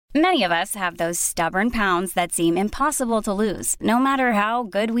Many of us have those stubborn pounds that seem impossible to lose, no matter how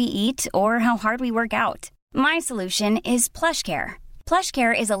good we eat or how hard we work out. My solution is PlushCare.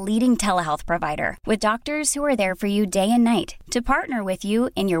 PlushCare is a leading telehealth provider with doctors who are there for you day and night to partner with you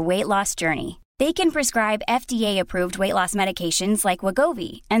in your weight loss journey. They can prescribe FDA-approved weight loss medications like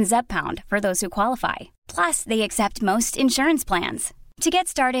Wegovy and Zepbound for those who qualify. Plus, they accept most insurance plans. To get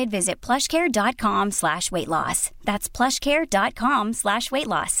started, visit plushcare.com/weightloss. That's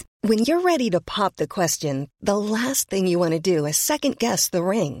plushcare.com/weightloss. When you're ready to pop the question, the last thing you want to do is second-guess the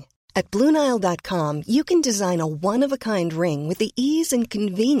ring. At BlueNile.com, you can design a one-of-a-kind ring with the ease and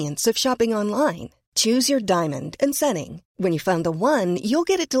convenience of shopping online. Choose your diamond and setting. When you find the one, you'll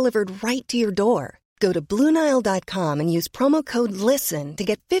get it delivered right to your door. Go to BlueNile.com and use promo code LISTEN to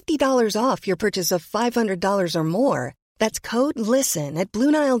get $50 off your purchase of $500 or more. That's code LISTEN at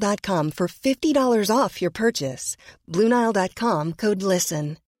BlueNile.com for $50 off your purchase. BlueNile.com, code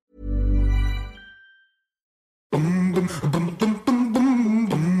LISTEN.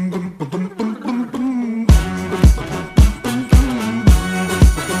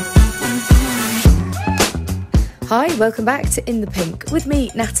 Hi, welcome back to In the Pink with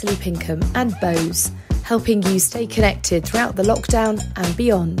me, Natalie Pinkham, and Bose, helping you stay connected throughout the lockdown and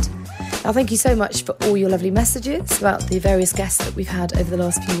beyond. Now, thank you so much for all your lovely messages about the various guests that we've had over the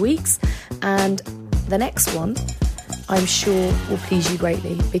last few weeks. And the next one, I'm sure, will please you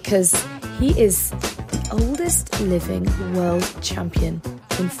greatly because he is the oldest living world champion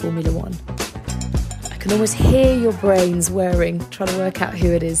in Formula One. I can almost hear your brains whirring, trying to work out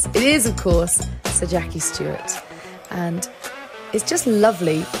who it is. It is, of course, Sir Jackie Stewart. And it's just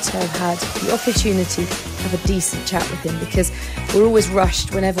lovely to have had the opportunity to have a decent chat with him because we're always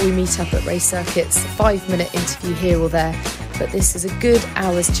rushed whenever we meet up at race circuits, a 5-minute interview here or there. But this is a good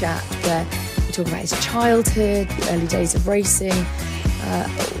hour's chat where we talk about his childhood, the early days of racing,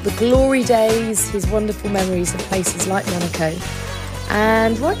 the glory days, his wonderful memories of places like Monaco,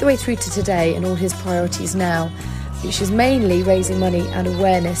 and right the way through to today and all his priorities now, which is mainly raising money and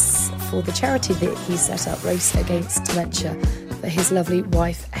awareness for the charity that he set up, Race Against Dementia, for his lovely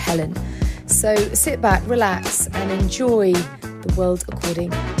wife, Helen. So sit back, relax, and enjoy the world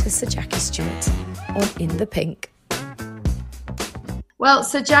according to Sir Jackie Stewart on In the Pink. Well,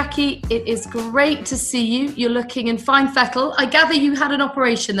 Sir Jackie, it is great to see you. You're looking in fine fettle. I gather you had an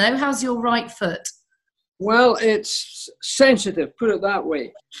operation, though. How's your right foot? Well, it's sensitive, put it that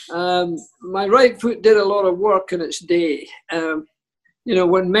way. My right foot did a lot of work in its day.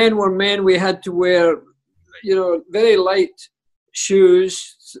 When men were men, we had to wear, very light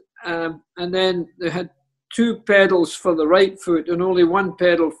shoes. And then they had 2 pedals for the right foot and only 1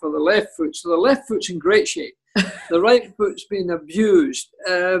 pedal for the left foot. So the left foot's in great shape. The right foot's been abused.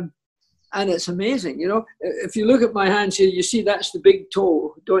 And it's amazing, If you look at my hands here, you see that's the big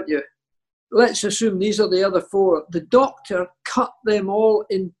toe, don't you? Let's assume these are the other 4. The doctor cut them all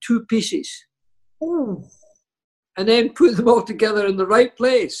in 2 pieces. Ooh. And then put them all together in the right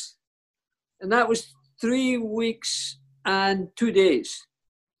place. And that was 3 weeks and 2 days.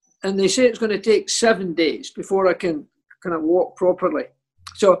 And they say it's going to take 7 days before I can kind of walk properly.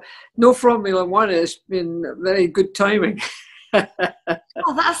 So no Formula One has been very good timing.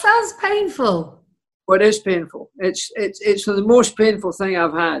 Oh, that sounds painful. Well, it is painful. It's the most painful thing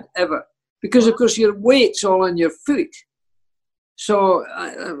I've had ever. Because, of course, your weight's all on your foot. So,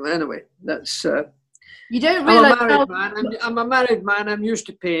 anyway, that's... You don't realise... I'm a married man. I'm used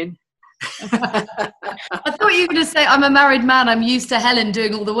to pain. I thought you were going to say, I'm a married man. I'm used to Helen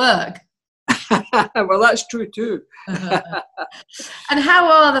doing all the work. Well, that's true, too. And how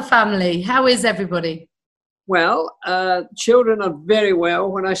are the family? How is everybody? Well, children are very well.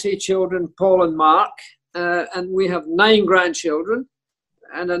 When I say children, Paul and Mark. And we have 9 grandchildren.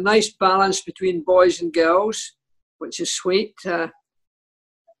 And a nice balance between boys and girls, which is sweet.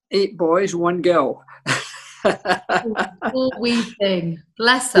 8 boys, 1 girl. Poor wee thing.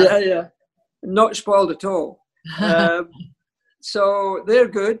 Bless her. Yeah. Not spoiled at all. So they're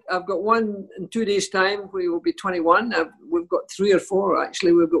good. I've got one in 2 days' time. We will be 21. We've got 3 or 4,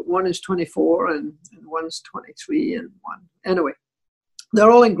 actually. We've got one is 24 and one's 23 and one. Anyway, they're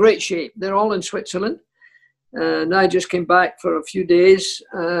all in great shape. They're all in Switzerland. And I just came back for a few days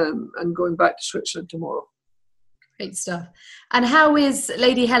and going back to Switzerland tomorrow. Great stuff. And how is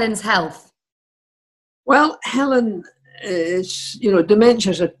Lady Helen's health? Well, Helen is,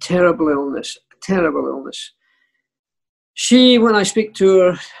 dementia is a terrible illness. She, when I speak to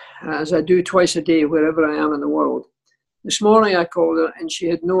her, as I do twice a day, wherever I am in the world, this morning I called her and she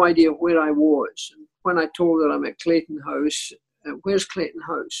had no idea where I was. And when I told her I'm at Clayton House, where's Clayton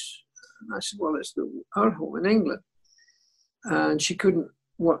House? And I said, well, it's our home in England. And she couldn't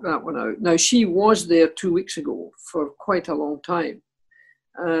work that one out. Now, she was there 2 weeks ago for quite a long time.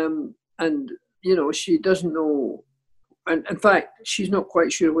 And, you know, she doesn't know. And in fact, she's not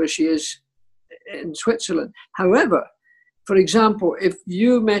quite sure where she is in Switzerland. However, for example, if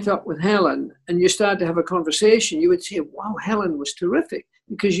you met up with Helen and you started to have a conversation, you would say, wow, Helen was terrific,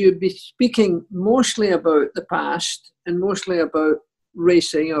 because you'd be speaking mostly about the past and mostly about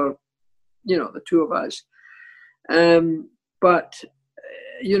racing, or, you know, the two of us. But,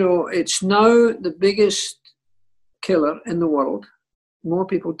 you know, it's now the biggest killer in the world. More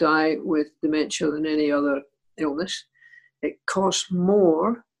people die with dementia than any other illness. It costs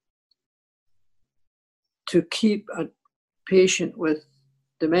more to keep a patient with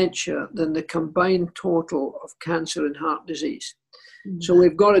dementia than the combined total of cancer and heart disease. Mm-hmm. So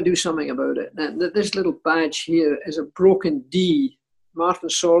we've got to do something about it. And this little badge here is a broken D. Martin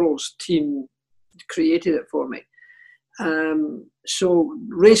Sorrell's team created it for me. So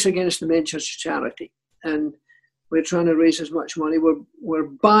Race Against Dementia is a charity, and we're trying to raise as much money. We're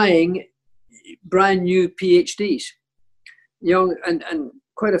buying brand new PhDs, young, and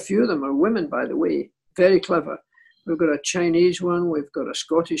quite a few of them are women, by the way, very clever. We've got a Chinese one, we've got a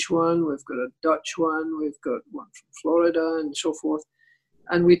Scottish one, we've got a Dutch one, we've got one from Florida and so forth.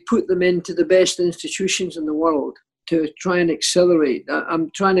 And we put them into the best institutions in the world to try and accelerate. I'm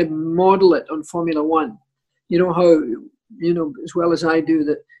trying to model it on Formula One. You know how, you know, as well as I do,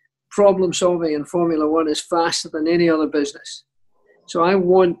 that problem solving in Formula One is faster than any other business. So I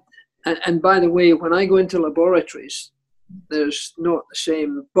want, and by the way, when I go into laboratories, there's not the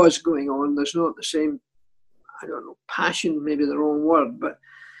same buzz going on. There's not the same, I don't know, passion, maybe the wrong word. But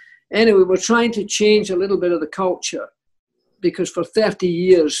anyway, we're trying to change a little bit of the culture, because for 30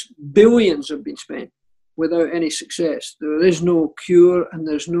 years, billions have been spent without any success. There is no cure and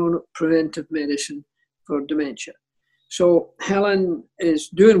there's no preventive medicine for dementia. So Helen is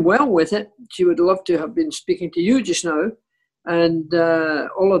doing well with it. She would love to have been speaking to you just now, and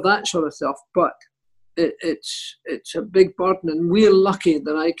all of that sort of stuff. But it's a big burden, and we're lucky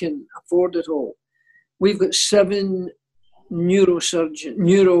that I can afford it all. We've got 7 neuro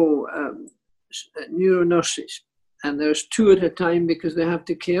nurses, and there's 2 at a time because they have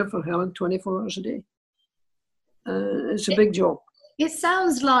to care for Helen 24 hours a day. It's a big job. It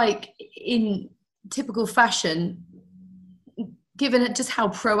sounds like, in typical fashion, given it just how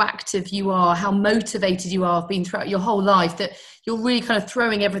proactive you are, how motivated you are, been throughout your whole life, that you're really kind of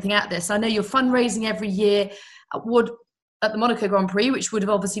throwing everything at this. I know you're fundraising every year at the Monaco Grand Prix, which would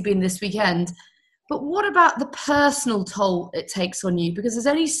have obviously been this weekend. But what about the personal toll it takes on you? Because there's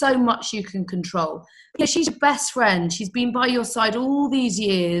only so much you can control. You know, she's your best friend. She's been by your side all these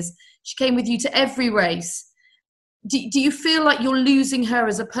years. She came with you to every race. Do you feel like you're losing her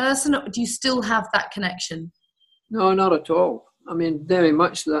as a person, or do you still have that connection? No, not at all. I mean, very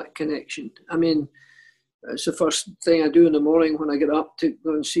much that connection. I mean, it's the first thing I do in the morning when I get up, to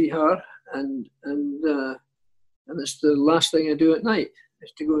go and see her, and it's the last thing I do at night,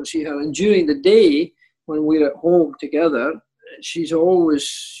 is to go and see her. And during the day, when we're at home together, she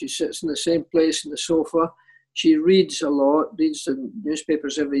sits in the same place in the sofa. She reads a lot, reads the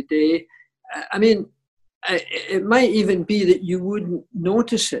newspapers every day. I mean, it might even be that you wouldn't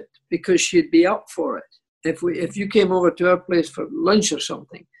notice it because she'd be up for it. If you came over to our place for lunch or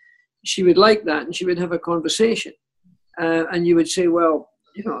something, she would like that, and she would have a conversation. And you would say, well,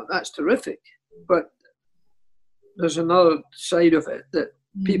 you know, that's terrific. But there's another side of it, that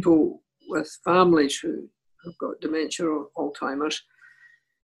people with families who have got dementia or Alzheimer's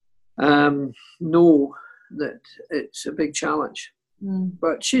know that it's a big challenge.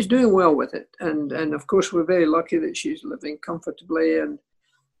 But she's doing well with it. And of course, we're very lucky that she's living comfortably, and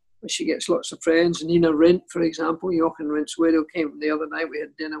she gets lots of friends. Nina Rindt, for example, Jochen Rindt's widow, came the other night. We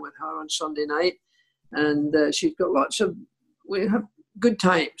had dinner with her on Sunday night, and she's got we have good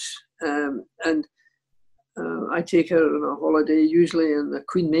times. And I take her on a holiday, usually in the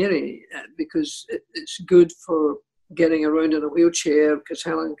Queen Mary, because it's good for getting around in a wheelchair, because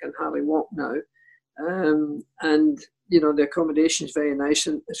Helen can hardly walk now. And, you know, the accommodation is very nice,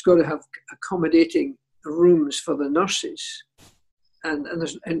 and it's got to have accommodating rooms for the nurses. And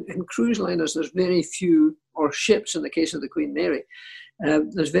there's, in cruise liners, there's very few, or ships in the case of the Queen Mary,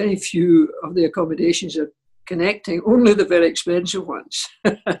 there's very few of the accommodations are connecting, only the very expensive ones.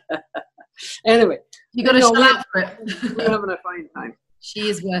 Anyway. You got to shell out for it. We're having a fine time. She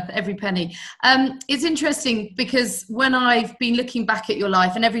is worth every penny. It's interesting because when I've been looking back at your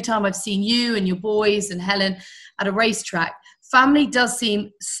life, and every time I've seen you and your boys and Helen at a racetrack, family does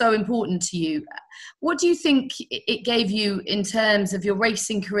seem so important to you. What do you think it gave you in terms of your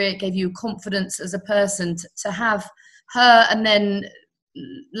racing career? It gave you confidence as a person to have her, and then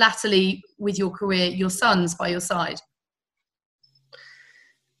latterly with your career, your sons by your side?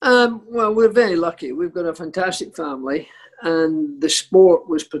 Well, we're very lucky. We've got a fantastic family, and the sport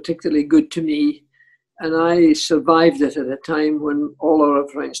was particularly good to me, and I survived it at a time when all our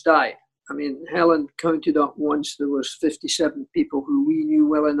friends died. I mean, Helen counted up once, there was 57 people who we knew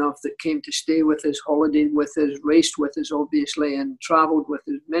well enough that came to stay with us, holidayed with us, raced with us, obviously, and travelled with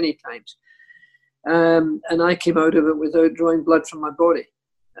us many times. And I came out of it without drawing blood from my body.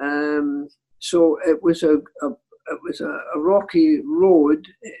 So it was a rocky road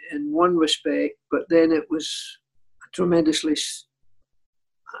in one respect, but then it was tremendously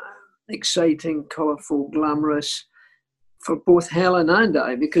exciting, colourful, glamorous for both Helen and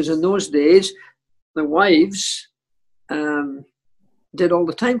I, because in those days, the wives did all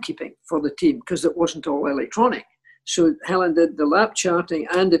the timekeeping for the team because it wasn't all electronic. So Helen did the lap charting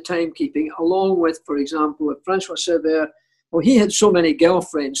and the timekeeping, along with, for example, Francois Sever. Well, he had so many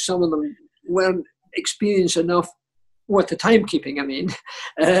girlfriends, some of them weren't experienced enough with the timekeeping, I mean,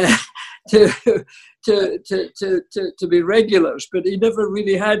 to be regulars, but he never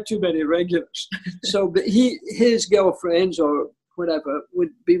really had too many regulars. So but his girlfriends or whatever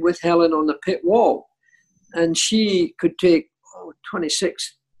would be with Helen on the pit wall, and she could take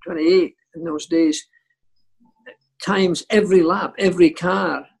 26, 28 in those days, times every lap, every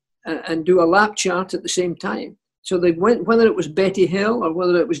car, and do a lap chart at the same time. So they went, whether it was Betty Hill or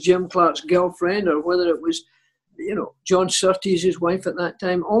whether it was Jim Clark's girlfriend or whether it was, John Surtees, his wife at that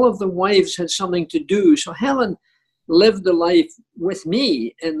time, all of the wives had something to do. So Helen lived the life with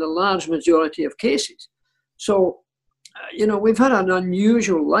me in the large majority of cases. So, we've had an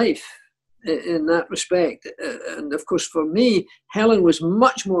unusual life in that respect. And of course, for me, Helen was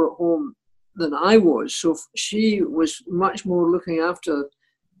much more at home than I was. So she was much more looking after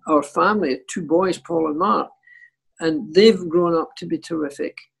our family, 2 boys, Paul and Mark. And they've grown up to be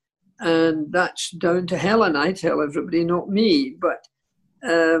terrific. And that's down to Helen, I tell everybody, not me. But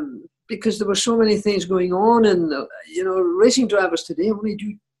because there were so many things going on, and racing drivers today only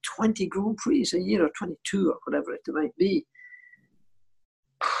do 20 Grand Prix a year, or 22 or whatever it might be.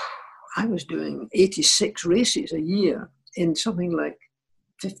 I was doing 86 races a year in something like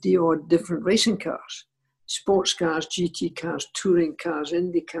 50 odd different racing cars, sports cars, GT cars, touring cars,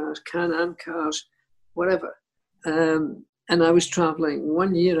 Indy cars, Can-Am cars, whatever. And I was traveling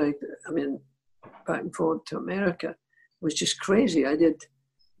one year, back and forward to America. It was just crazy. I did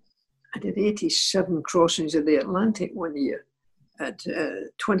 87 crossings of the Atlantic one year, at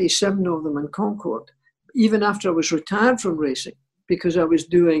 27 of them in Concord, even after I was retired from racing, because I was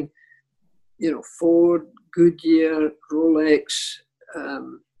doing, Ford, Goodyear, Rolex,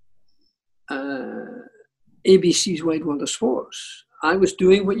 ABC's Wide World of Sports. I was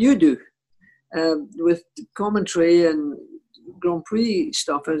doing what you do, with commentary and Grand Prix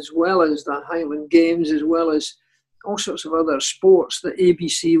stuff, as well as the Highland Games, as well as all sorts of other sports. The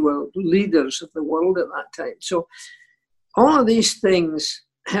ABC were leaders of the world at that time. So all of these things,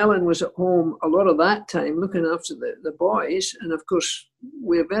 Helen was at home a lot of that time looking after the boys. And of course,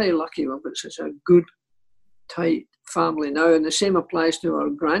 we're very lucky we've got such a good, tight family now. And the same applies to our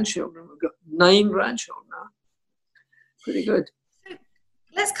grandchildren. We've got 9 grandchildren now. Pretty good.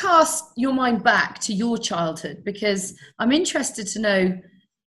 Let's cast your mind back to your childhood, because I'm interested to know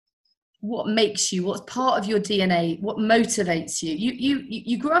what makes you, what's part of your DNA, what motivates you.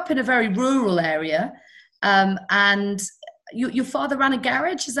 You grew up in a very rural area, and your father ran a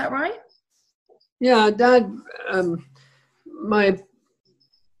garage, is that right? Yeah, Dad, my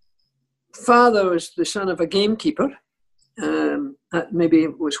father was the son of a gamekeeper. That maybe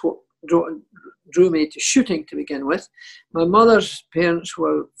was what drew me to shooting to begin with. My mother's parents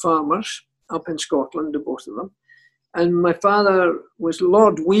were farmers up in Scotland, both of them. And my father was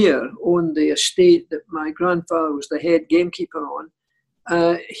Lord Weir, owned the estate that my grandfather was the head gamekeeper on.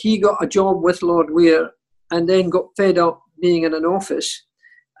 He got a job with Lord Weir and then got fed up being in an office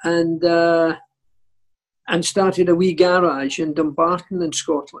and started a wee garage in Dumbarton in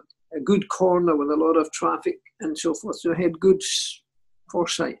Scotland, a good corner with a lot of traffic and so forth. So I had good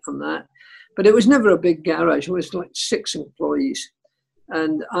foresight on that. But it was never a big garage. It was like 6 employees.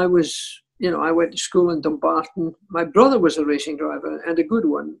 And I was, I went to school in Dumbarton. My brother was a racing driver, and a good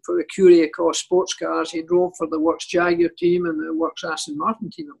one, for the Curiacos sports cars. He drove for the Works Jaguar team and the Works Aston Martin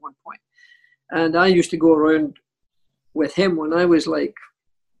team at one point. And I used to go around with him when I was like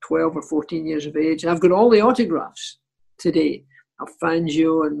 12 or 14 years of age. I've got all the autographs today of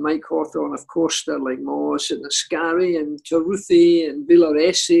Fangio and Mike Hawthorne, of course, Sterling Moss and Ascari and Cerruti and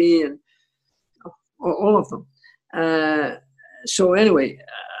Villaresi and all of them. So anyway,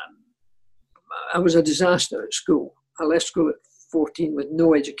 I was a disaster at school. I left school at 14 with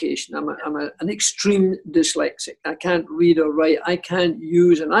no education. I'm an extreme dyslexic. I can't read or write. I can't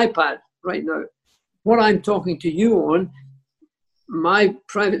use an iPad right now. What I'm talking to you on, my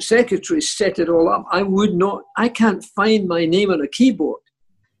private secretary set it all up. I can't find my name on a keyboard.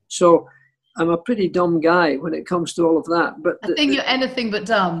 So I'm a pretty dumb guy when it comes to all of that. But I think you're anything but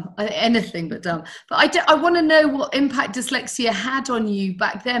dumb. Anything but dumb. But I want to know what impact dyslexia had on you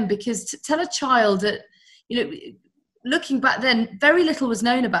back then, because to tell a child that, looking back then, very little was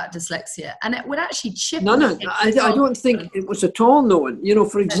known about dyslexia, and it would actually chip. No, I don't think it was at all known.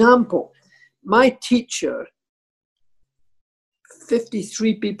 For example, my teacher,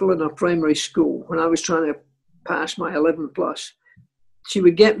 53 people in our primary school, when I was trying to pass my 11 plus, she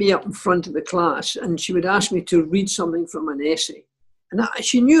would get me up in front of the class and she would ask me to read something from an essay. And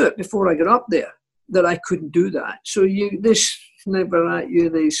she knew it before I got up there that I couldn't do that. So they sniver at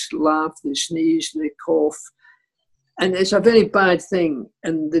you, they laugh, they sneeze, they cough. And it's a very bad thing.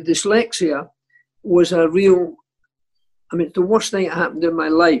 And the dyslexia was it's the worst thing that happened in my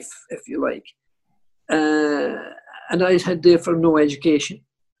life, if you like. And I had therefore no education.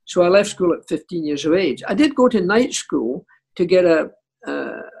 So I left school at 15 years of age. I did go to night school to get a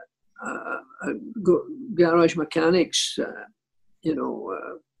garage mechanics,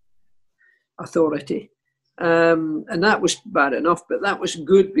 authority. And that was bad enough, but that was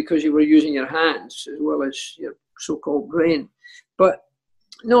good because you were using your hands as well as your so-called brain. But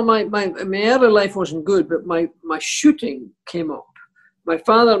no, my early life wasn't good, but my shooting came up. My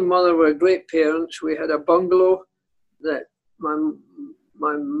father and mother were great parents. We had a bungalow that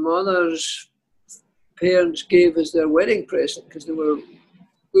my mother's parents gave as their wedding present because they were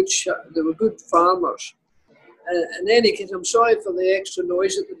good farmers. In any case, I'm sorry for the extra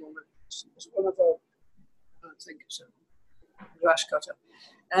noise at the moment. It's one of our, I think it's a grass cutter.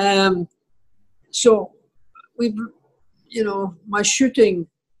 So my shooting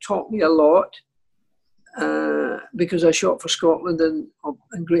taught me a lot because I shot for Scotland and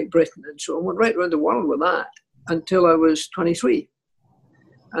Great Britain, and so I went right around the world with that until I was 23.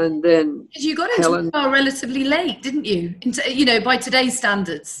 And then you got into the car relatively late, didn't you? By today's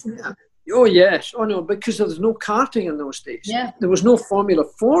standards. Yeah. Oh yes. Oh no, because there was no karting in those days. Yeah. There was no Formula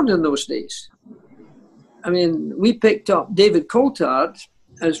Ford in those days. I mean, we picked up David Coulthard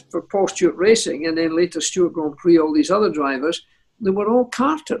as for Paul Stewart Racing, and then later Stewart Grand Prix. All these other drivers, they were all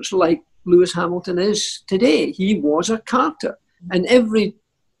karters, like Lewis Hamilton is today. He was a karter, and every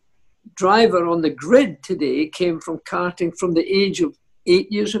driver on the grid today came from karting from the age of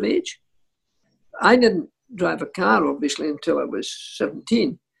 8 years of age. I didn't drive a car, obviously, until I was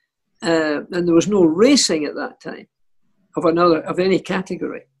 17. And there was no racing at that time of any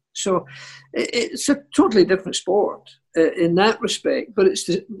category. So it's a totally different sport in that respect, but it's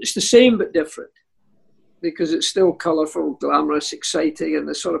the same but different because it's still colourful, glamorous, exciting, and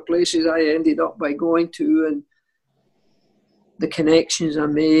the sort of places I ended up by going to and the connections I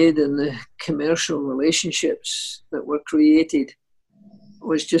made and the commercial relationships that were created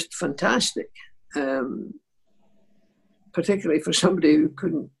was just fantastic, particularly for somebody who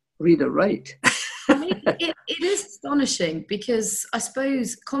couldn't read or write. I mean, it is astonishing because I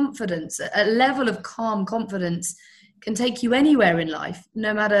suppose confidence, a level of calm confidence can take you anywhere in life,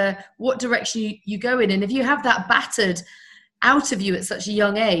 no matter what direction you go in. And if you have that battered out of you at such a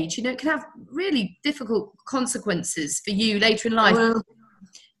young age, it can have really difficult consequences for you later in life. Well,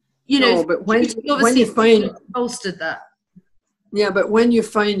 but when you find bolstered that. Yeah, but when you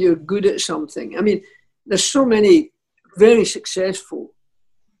find you're good at something, I mean, there's so many very successful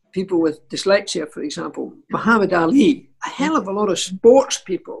people with dyslexia, for example. Muhammad Ali, a hell of a lot of sports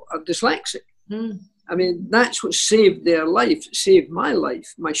people are dyslexic. Mm. I mean, that's what saved their life, saved my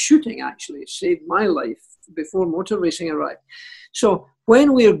life. My shooting actually saved my life before motor racing arrived. So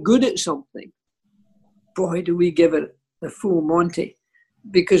when we're good at something, boy, do we give it the full Monty,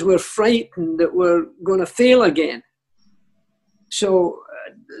 because we're frightened that we're going to fail again. So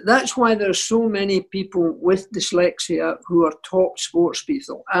that's why there's so many people with dyslexia who are top sports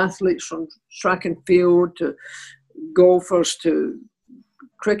people, athletes from track and field to golfers to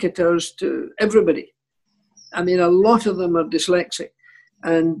cricketers to everybody. I mean, a lot of them are dyslexic,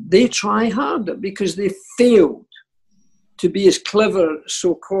 and they try harder because they failed to be as clever,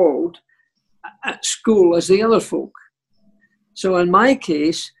 so-called, at school as the other folk. So in my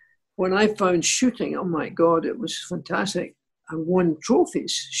case, when I found shooting, oh my God, it was fantastic. I won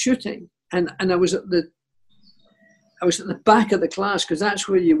trophies shooting, and I was at the back of the class because that's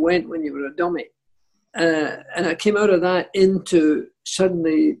where you went when you were a dummy. And I came out of that into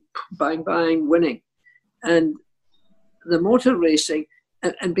suddenly bang bang winning, and the motor racing,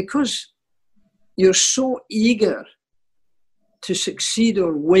 and because you're so eager to succeed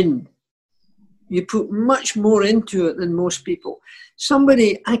or win. You put much more into it than most people.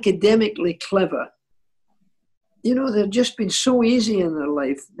 Somebody academically clever, they've just been so easy in their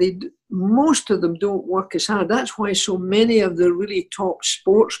life. Most of them don't work as hard. That's why so many of the really top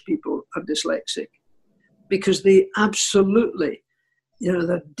sports people are dyslexic, because they absolutely,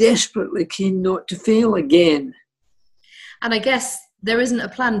 they're desperately keen not to fail again. And I guess there isn't a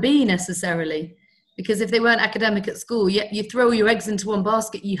plan B necessarily, because if they weren't academic at school, you throw your eggs into one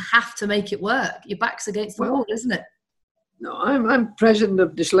basket, you have to make it work. Your back's against the wall, isn't it? No, I'm president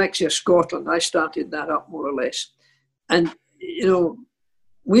of Dyslexia Scotland. I started that up more or less. And,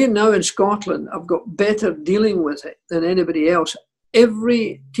 we're now in Scotland, I've got better dealing with it than anybody else.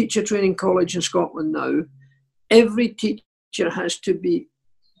 Every teacher training college in Scotland now, every teacher has to be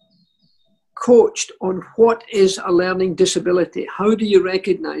coached on what is a learning disability. How do you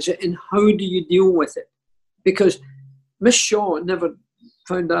recognise it and how do you deal with it? Because Miss Shaw never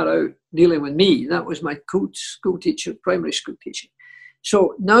found that out dealing with me. That was my school teacher, primary school teacher.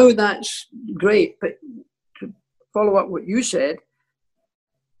 So now that's great. But to follow up what you said,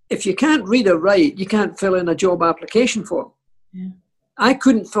 if you can't read or write, you can't fill in a job application form. Yeah. I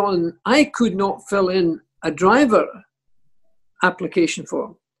could not fill in a driver application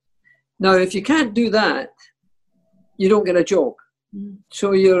form. Now, if you can't do that, you don't get a job. Mm.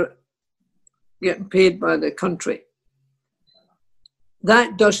 So you're getting paid by the country.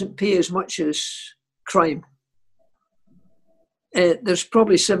 That doesn't pay as much as crime. There's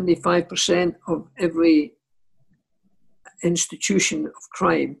probably 75% of every institution of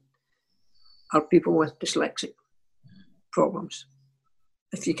crime are people with dyslexic problems.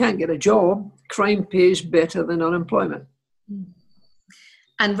 If you can't get a job, crime pays better than unemployment.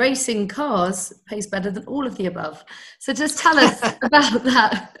 And racing cars pays better than all of the above. So just tell us about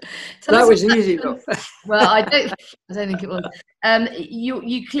that. That was easy, though. Well, I don't think it was.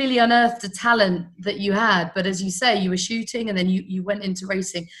 You clearly unearthed a talent that you had, but as you say, you were shooting and then you went into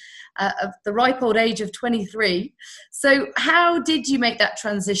racing at the ripe old age of 23. So how did you make that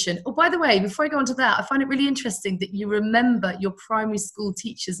transition? Oh, by the way, before I go on to that, I find it really interesting that you remember your primary school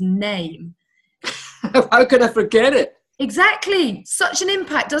teacher's name. How could I forget it? Exactly. Such an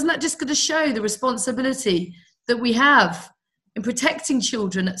impact. Doesn't that just go to show the responsibility that we have in protecting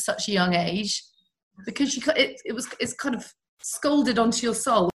children at such a young age? Because it's kind of scalded onto your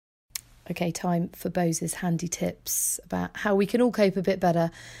soul. Okay, time for Bose's handy tips about how we can all cope a bit better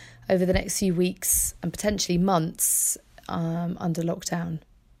over the next few weeks and potentially months under lockdown.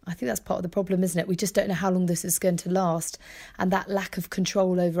 I think that's part of the problem, isn't it? We just don't know how long this is going to last, and that lack of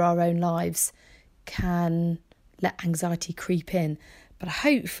control over our own lives can let anxiety creep in. But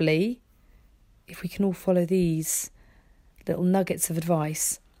hopefully, if we can all follow these little nuggets of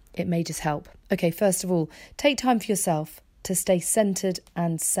advice, it may just help. Okay, first of all, take time for yourself to stay centred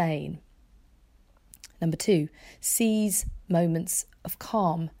and sane. Number 2, seize moments of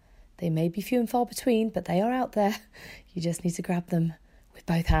calm. They may be few and far between, but they are out there. You just need to grab them with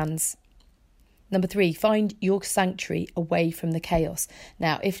both hands. Number 3, find your sanctuary away from the chaos.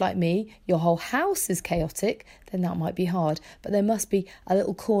 Now, if like me, your whole house is chaotic, then that might be hard. But there must be a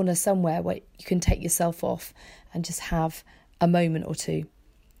little corner somewhere where you can take yourself off and just have a moment or two.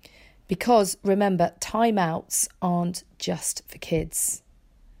 Because remember, timeouts aren't just for kids.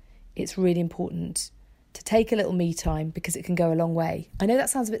 It's really important to take a little me time because it can go a long way. I know that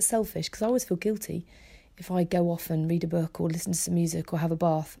sounds a bit selfish because I always feel guilty if I go off and read a book or listen to some music or have a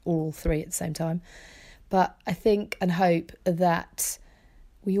bath, or all three at the same time. But I think and hope that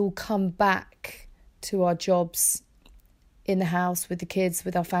we all come back to our jobs in the house with the kids,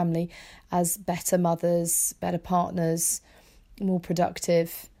 with our family, as better mothers, better partners, more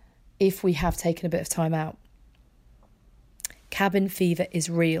productive, if we have taken a bit of time out. Cabin fever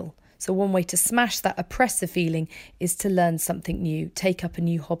is real. So one way to smash that oppressive feeling is to learn something new. Take up a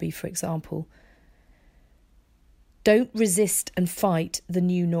new hobby, for example. Don't resist and fight the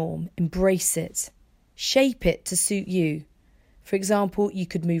new norm. Embrace it. Shape it to suit you. For example, you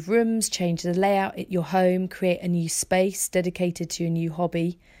could move rooms, change the layout at your home, create a new space dedicated to your new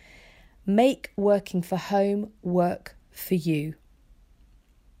hobby. Make working for home work for you.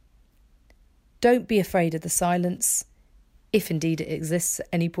 Don't be afraid of the silence, if indeed it exists at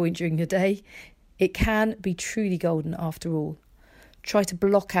any point during your day. It can be truly golden after all. Try to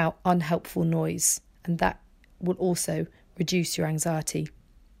block out unhelpful noise, and that will also reduce your anxiety.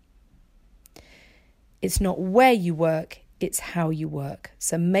 It's not where you work, it's how you work.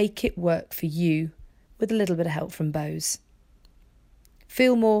 So make it work for you with a little bit of help from Bose.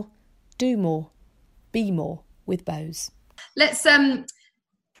 Feel more, do more, be more with Bose. Let's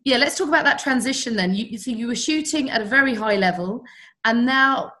Yeah, let's talk about that transition then. So you were shooting at a very high level, and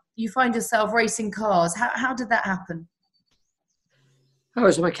now you find yourself racing cars. How did that happen? I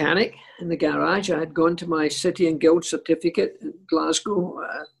was a mechanic in the garage. I had gone to my City and Guild certificate in Glasgow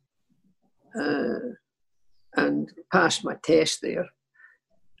and passed my test there.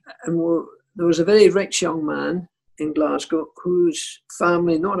 And there was a very rich young man in Glasgow whose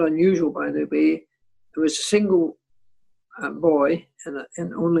family, not unusual by the way, it was a single boy and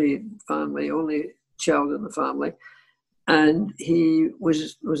only child in the family, and he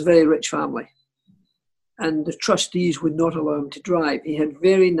was a very rich family, and the trustees would not allow him to drive. He had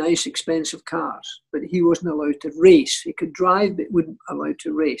very nice expensive cars, but he wasn't allowed to race. He could drive but wouldn't allow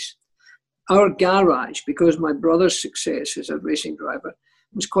to race. Our garage, because my brother's success as a racing driver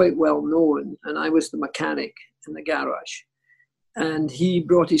was quite well known, and I was the mechanic in the garage, and he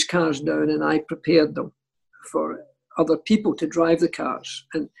brought his cars down and I prepared them for other people to drive the cars.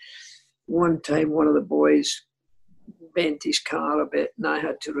 And one time one of the boys bent his car a bit and I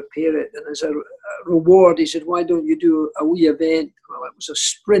had to repair it, and as a reward he said, why don't you do a wee event? Well, it was a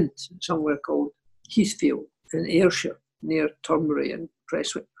sprint somewhere called Heathfield in Ayrshire near Turnberry and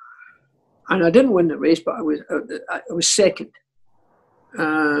Prestwick, and I didn't win the race, but I was second,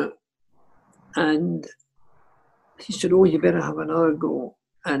 and he said, oh, you better have another go,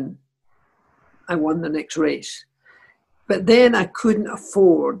 and I won the next race. But then I couldn't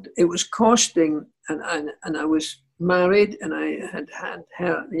afford, it was costing, and I was married, and I had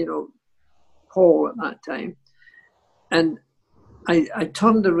Paul at that time, and I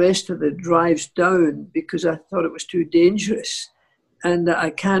turned the rest of the drives down because I thought it was too dangerous, and I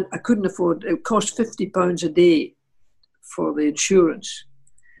couldn't afford. It cost £50 a day for the insurance,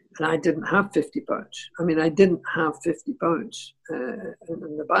 and I didn't have £50. I mean, I didn't have £50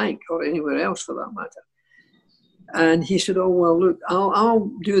 in the bank or anywhere else for that matter. And he said, oh, well, look,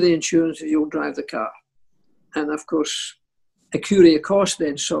 I'll do the insurance if you'll drive the car. And of course, Ecuria Cost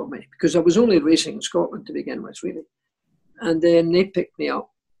then saw me, because I was only racing in Scotland to begin with, really. And then they picked me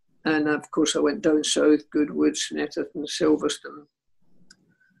up. And of course, I went down south, Goodwood, Snetterton, Silverstone,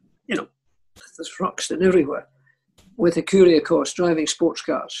 there's Ruxton everywhere, with Ecuria Cost, driving sports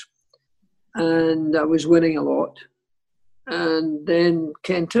cars. And I was winning a lot. And then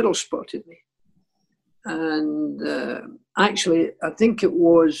Ken Tyrrell spotted me. And actually, I think it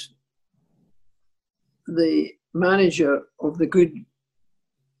was the manager of the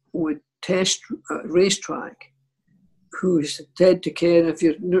Goodwood Test racetrack who said to Ken, if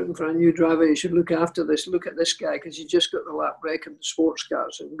you're looking for a new driver, you should look at this guy, because he just got the lap record in sports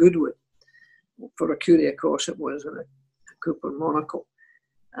cars in Goodwood for a Ecuria Cost it was, in a Cooper Monaco.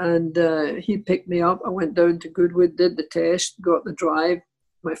 And he picked me up. I went down to Goodwood, did the test, got the drive.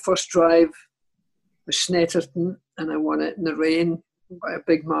 My first drive was Snetterton, and I won it in the rain by a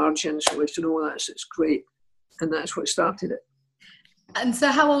big margin. So I said, oh, it's great. And that's what started it. And so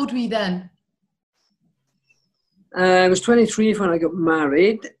how old were you then? I was 23 when I got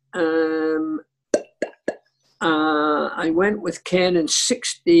married. I went with Ken in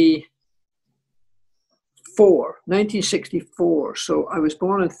 1964. So I was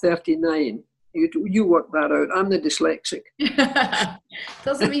born in 39. You work that out. I'm the dyslexic.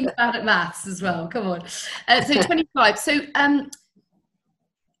 Doesn't mean bad at maths as well. Come on. So 25. So you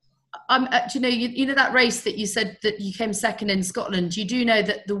know that race that you said that you came second in Scotland. You do know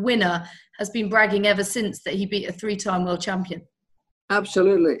that the winner has been bragging ever since that he beat a 3-time world champion.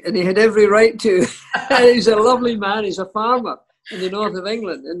 Absolutely, and he had every right to. He's a lovely man. He's a farmer in the north of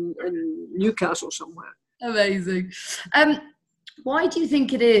England, in Newcastle somewhere. Amazing. Why do you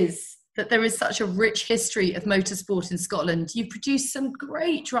think it is that there is such a rich history of motorsport in Scotland? You've produced some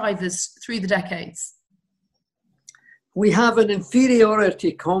great drivers through the decades. We have an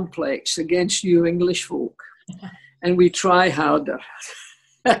inferiority complex against you English folk, and we try harder.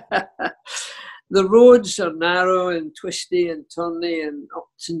 The roads are narrow and twisty and turny and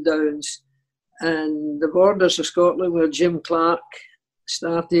ups and downs, and the borders of Scotland, where Jim Clark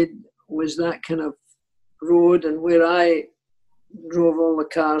started, was that kind of road, and where I drove all the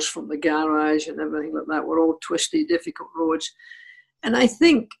cars from the garage and everything like that were all twisty, difficult roads. And I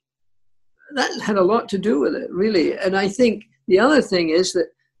think that had a lot to do with it, really. And I think the other thing is that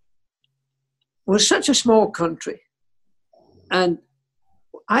we're such a small country, and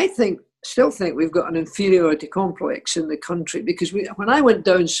I still think we've got an inferiority complex in the country, because when I went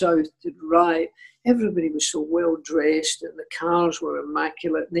down south to drive, everybody was so well dressed and the cars were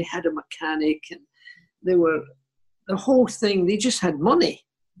immaculate and they had a mechanic and they were the whole thing. They just had money,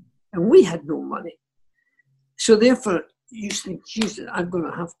 and we had no money. So therefore, you think, Jesus, I'm going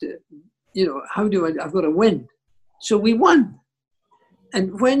to have to, I've got to win. So we won.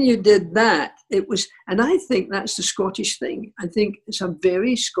 And when you did that, it was, and I think that's the Scottish thing. I think it's a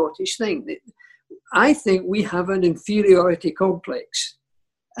very Scottish thing. I think we have an inferiority complex,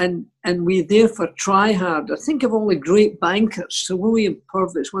 and we therefore try harder. Think of all the great bankers. Sir William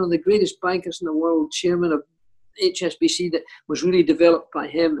Purvis, one of the greatest bankers in the world, chairman of HSBC, that was really developed by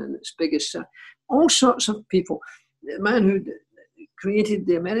him and its biggest, all sorts of people. The man who created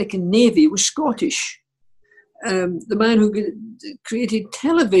the American Navy was Scottish. The man who created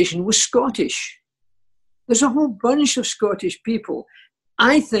television was Scottish. There's a whole bunch of Scottish people.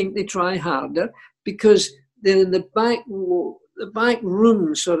 I think they try harder because they're in the back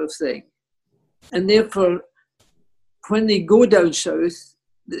room sort of thing. And therefore, when they go down south,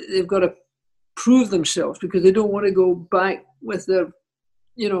 they've got to prove themselves because they don't want to go back with their,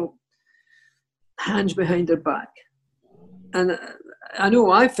 hands behind their back. And I know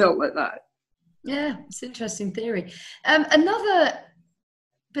I felt like that. Yeah, it's an interesting theory. Another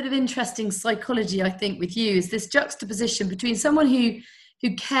bit of interesting psychology, I think, with you is this juxtaposition between someone who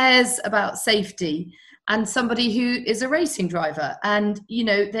cares about safety and somebody who is a racing driver. And,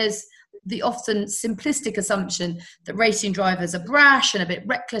 there's the often simplistic assumption that racing drivers are brash and a bit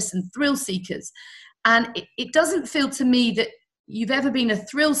reckless and thrill seekers. And it doesn't feel to me that you've ever been a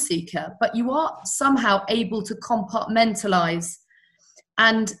thrill seeker, but you are somehow able to compartmentalize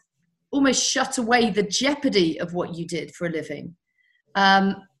and almost shut away the jeopardy of what you did for a living,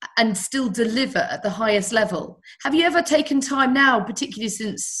 and still deliver at the highest level. Have you ever taken time now, particularly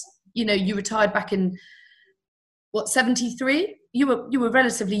since, you retired back in, 73? You were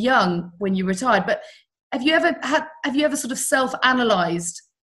relatively young when you retired, but have you ever sort of self-analyzed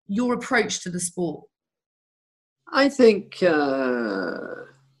your approach to the sport? I think...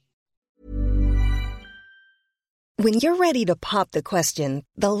 When you're ready to pop the question,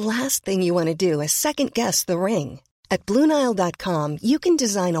 the last thing you want to do is second-guess the ring. At BlueNile.com, you can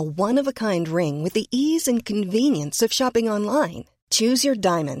design a one-of-a-kind ring with the ease and convenience of shopping online. Choose your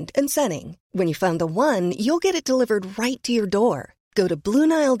diamond and setting. When you find the one, you'll get it delivered right to your door. Go to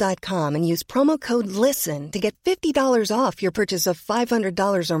BlueNile.com and use promo code LISTEN to get $50 off your purchase of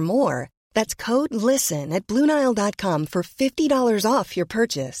 $500 or more. That's code LISTEN at BlueNile.com for $50 off your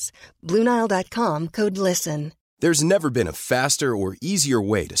purchase. BlueNile.com, code LISTEN. There's never been a faster or easier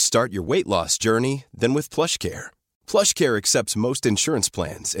way to start your weight loss journey than with PlushCare. PlushCare accepts most insurance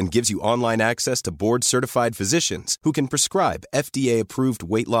plans and gives you online access to board-certified physicians who can prescribe FDA-approved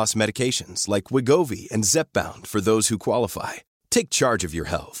weight loss medications like Wegovy and Zepbound for those who qualify. Take charge of your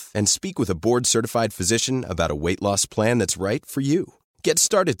health and speak with a board-certified physician about a weight loss plan that's right for you. Get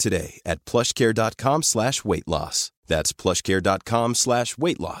started today at plushcare.com/weight loss. That's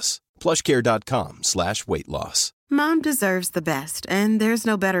plushcare.com/weight loss. plushcare.com/weight loss. Mom deserves the best, and there's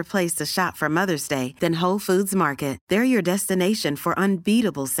no better place to shop for Mother's Day than Whole Foods Market. They're your destination for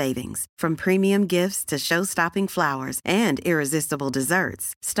unbeatable savings, from premium gifts to show-stopping flowers and irresistible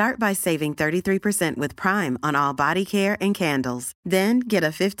desserts. Start by saving 33% with Prime on all body care and candles. Then get a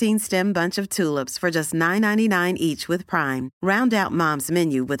 15-stem bunch of tulips for just $9.99 each with Prime. Round out Mom's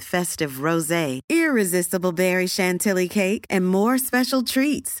menu with festive rosé, irresistible berry chantilly cake, and more special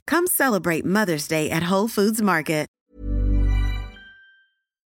treats. Come celebrate Mother's Day at Whole Foods Market.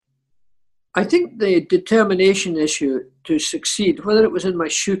 I think the determination issue to succeed, whether it was in my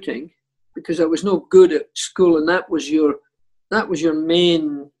shooting, because I was no good at school, and that was your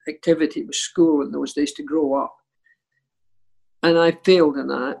main activity, was school in those days to grow up. And I failed in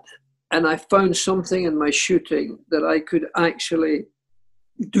that. And I found something in my shooting that I could actually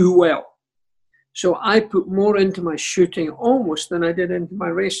do well. So I put more into my shooting almost than I did into my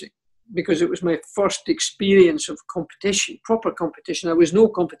racing, because it was my first experience of competition, proper competition. There was no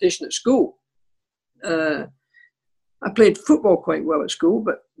competition at school. I played football quite well at school,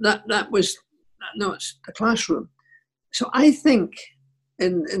 but it's the classroom. So I think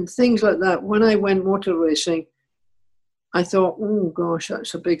in things like that, when I went motor racing, I thought, oh gosh,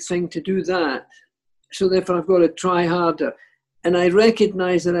 that's a big thing to do that. So therefore I've got to try harder. And I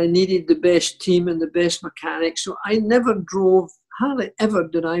recognized that I needed the best team and the best mechanics. So I never drove, hardly ever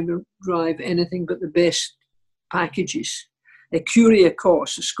did I drive anything but the best packages.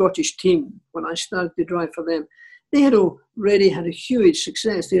 Ecurie-Ecosse, a Scottish team, when I started to drive for them, they had already had a huge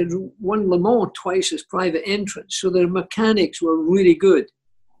success. They had won Le Mans twice as private entrants, so their mechanics were really good.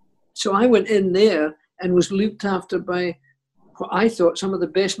 So I went in there and was looked after by what I thought some of the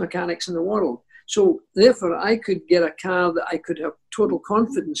best mechanics in the world. So therefore I could get a car that I could have total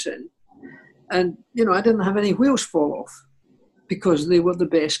confidence in. And, I didn't have any wheels fall off because they were the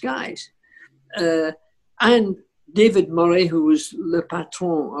best guys. And David Murray, who was le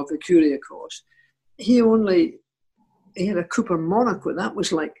patron of Ecurie-Ecosse, he only he had a Cooper Monaco. That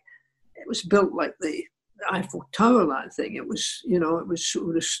was like, it was built like the Eiffel Tower, that thing. It was, you know, it was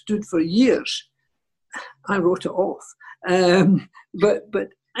sort of stood for years. I wrote it off. But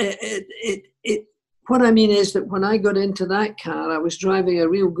what I mean is that when I got into that car, I was driving a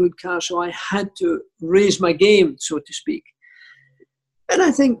real good car, so I had to raise my game, so to speak. And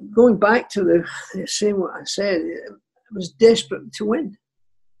I think going back to the same what I said, I was desperate to win,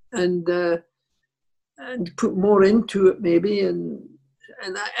 and put more into it maybe, and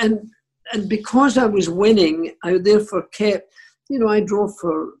because I was winning, I therefore kept, you know, I drove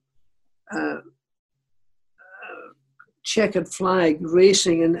for checkered flag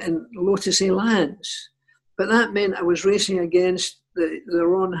racing in Lotus Elands, but that meant I was racing against the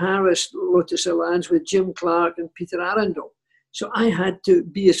Ron Harris Lotus Elands with Jim Clark and Peter Arundel. So I had to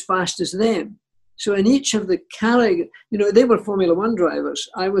be as fast as them. So in each of the you know, they were Formula One drivers.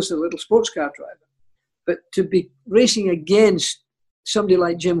 I was a little sports car driver. But to be racing against somebody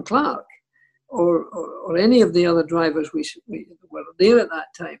like Jim Clark or any of the other drivers we were there at that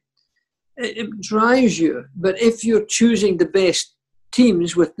time, it drives you. But if you're choosing the best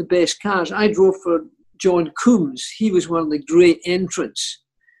teams with the best cars, I drove for John Coombs. He was one of the great entrants.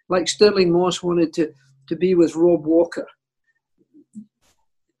 Like Stirling Moss wanted to be with Rob Walker.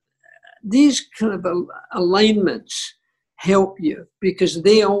 These kind of alignments help you because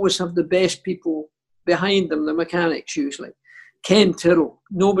they always have the best people behind them, the mechanics usually. Ken Tyrrell,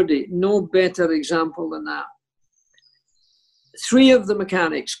 no better example than that. 3 of the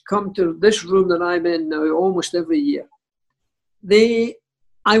mechanics come to this room that I'm in now almost every year.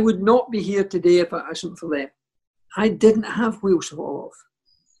 I would not be here today if it wasn't for them. I didn't have wheels to fall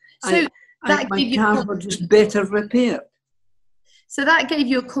off. So my cars were just better repaired. So that gave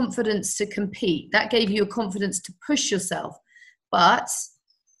you a confidence to compete. That gave you a confidence to push yourself. But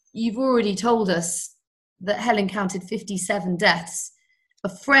you've already told us that Helen counted 57 deaths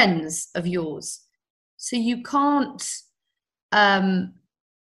of friends of yours. So you can't have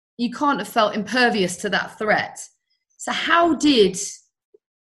felt impervious to that threat. So how did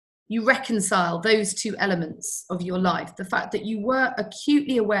you reconcile those 2 elements of your life? The fact that you were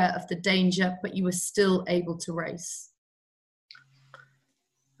acutely aware of the danger, but you were still able to race.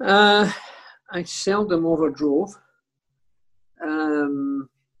 I seldom overdrove.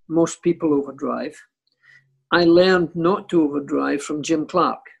 Most people overdrive. I learned not to overdrive from Jim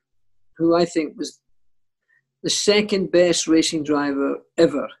Clark, who I think was the second best racing driver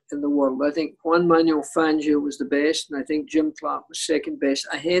ever in the world. I think Juan Manuel Fangio was the best, and I think Jim Clark was second best,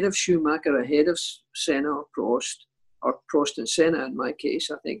 ahead of Schumacher, ahead of Senna or Prost and Senna in my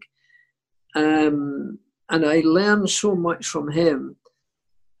case, I think. And I learned so much from him.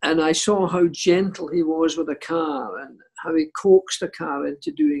 And I saw how gentle he was with a car and how he coaxed a car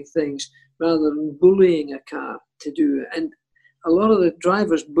into doing things rather than bullying a car to do it. And a lot of the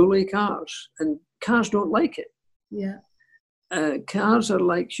drivers bully cars, and cars don't like it. Yeah. Cars are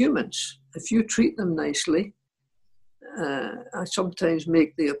like humans. If you treat them nicely, I sometimes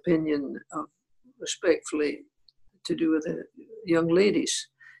make the opinion of respectfully to do with the young ladies.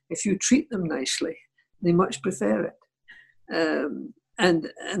 If you treat them nicely, they much prefer it.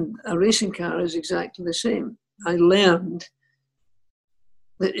 And a racing car is exactly the same. I learned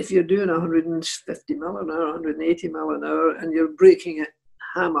that if you're doing 150 mile an hour, 180 mile an hour, and you're braking at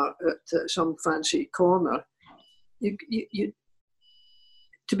hammer at some fancy corner, you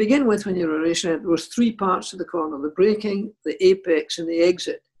to begin with, when you're a racer, there was 3 parts of the corner: the braking, the apex, and the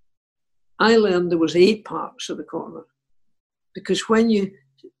exit. I learned there was 8 parts of the corner, because when you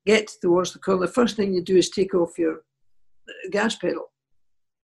get towards the corner, the first thing you do is take off your gas pedal.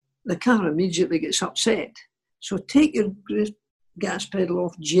 The car immediately gets upset. So take your gas pedal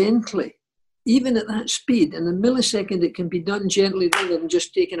off gently, even at that speed. In a millisecond, it can be done gently rather than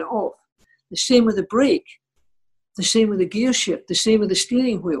just taking it off. The same with the brake, the same with the gear shift, the same with the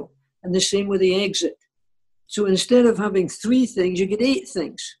steering wheel, and the same with the exit. So instead of having 3 things, you get 8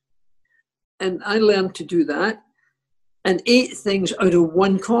 things. And I learned to do that, and 8 things out of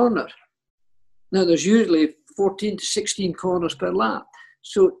 1 corner. Now, there's usually 14 to 16 corners per lap.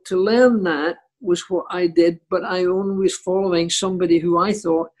 So to learn that was what I did, but I only was following somebody who I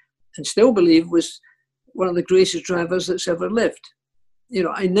thought and still believe was one of the greatest drivers that's ever lived. You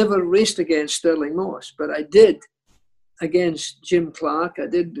know, I never raced against Stirling Moss, but I did against Jim Clark. I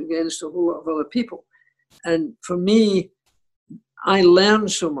did against a whole lot of other people. And for me, I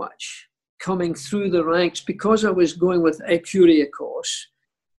learned so much coming through the ranks because I was going with Ecurie, of course.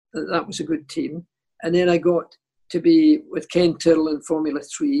 That was a good team. And then I got to be with Ken Tyrrell in Formula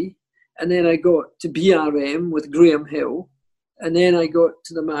 3. And then I got to BRM with Graham Hill. And then I got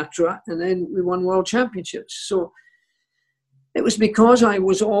to the Matra. And then we won world championships. So It was because I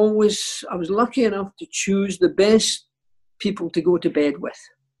was lucky enough to choose the best people to go to bed with.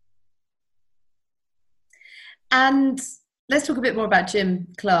 And let's talk a bit more about Jim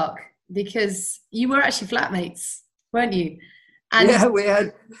Clark, because you were actually flatmates, weren't you? And yeah, we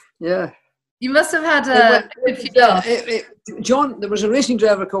had, yeah. You must have had a good few laughs. John, there was a racing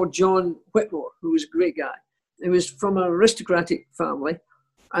driver called John Whitmore, who was a great guy. He was from an aristocratic family.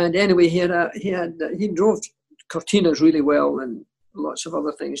 And anyway, he drove Cortinas really well and lots of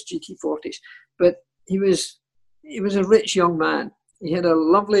other things, GT40s. But he was a rich young man. He had a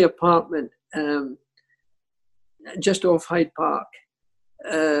lovely apartment just off Hyde Park.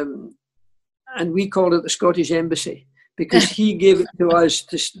 And we called it the Scottish Embassy, because he gave it to us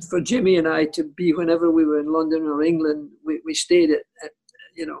for Jimmy and I to be whenever we were in London or England. We stayed at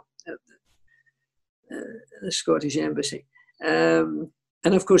the Scottish Embassy. And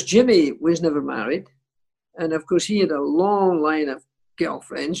of course, Jimmy was never married. And of course, he had a long line of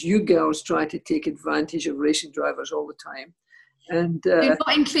girlfriends. You girls try to take advantage of racing drivers all the time. And do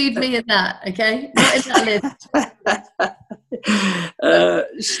not include me in that, okay? Not in that list.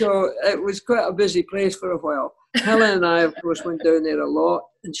 So it was quite a busy place for a while. Helen and I, of course, went down there a lot,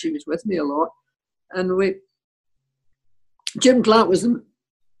 and she was with me a lot. And Jim Clark was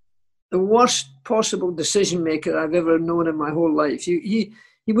the worst possible decision maker I've ever known in my whole life. He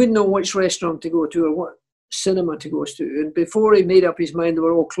wouldn't know which restaurant to go to or what cinema to go to. And before he made up his mind, they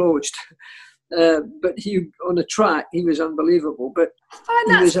were all closed. But on the track, he was unbelievable. But I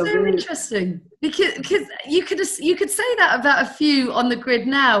find that so interesting, because you could say that about a few on the grid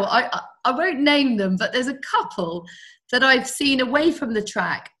now. I won't name them, but there's a couple that I've seen away from the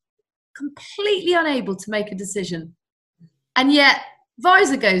track, completely unable to make a decision, and yet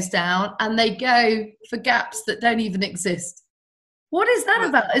visor goes down and they go for gaps that don't even exist. What is that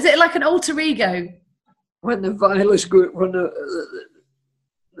about? Is it like an alter ego? When the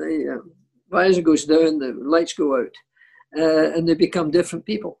visor goes down, the lights go out, and they become different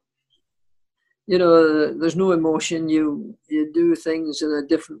people. You know, there's no emotion. You do things in a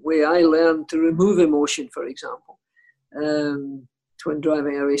different way. I learned to remove emotion, for example, when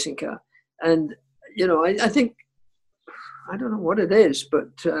driving a racing car. And, you know, I think, I don't know what it is,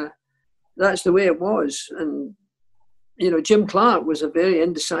 but that's the way it was. And, you know, Jim Clark was a very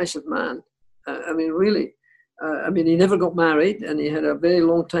indecisive man. I mean, really. He never got married, and he had a very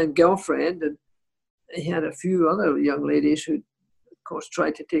long-time girlfriend, and he had a few other young ladies who, of course,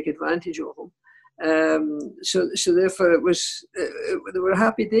 tried to take advantage of him. So therefore, there were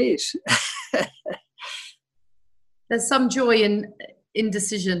happy days. There's some joy in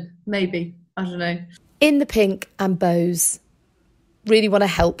indecision, maybe. I don't know. In the Pink and Bose really want to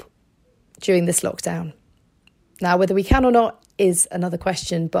help during this lockdown. Now, whether we can or not is another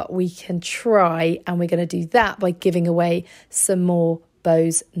question, but we can try, and we're going to do that by giving away some more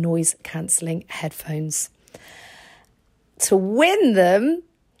Bose noise cancelling headphones. To win them,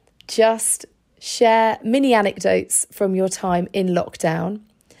 just share mini anecdotes from your time in lockdown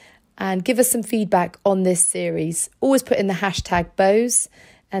and give us some feedback on this series. Always put in the hashtag Bose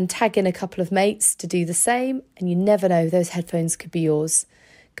and tag in a couple of mates to do the same, and you never know, those headphones could be yours.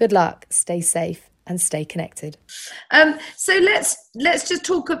 Good luck, stay safe and stay connected. So let's just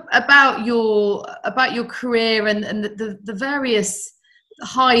talk about your career and the various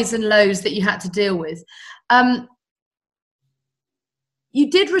highs and lows that you had to deal with. You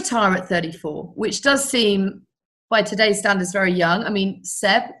did retire at 34, which does seem, by today's standards, very young. I mean,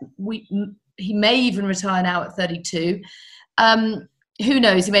 Seb, he may even retire now at 32. Who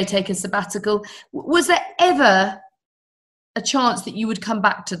knows? He may take a sabbatical. Was there ever a chance that you would come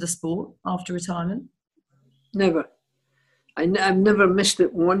back to the sport after retirement? Never. I've never missed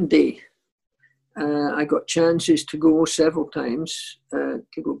it one day. I got chances to go several times to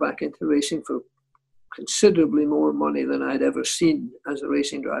go back into racing for considerably more money than I'd ever seen as a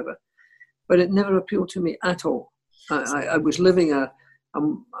racing driver. But it never appealed to me at all. I was living a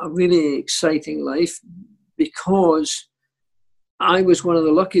really exciting life because I was one of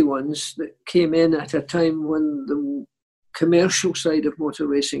the lucky ones that came in at a time when the commercial side of motor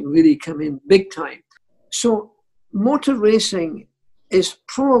racing really came in big time. So motor racing is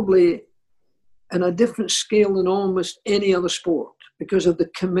probably on a different scale than almost any other sport because of the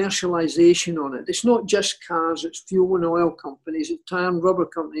commercialization on it. It's not just cars, it's fuel and oil companies, it's tire and rubber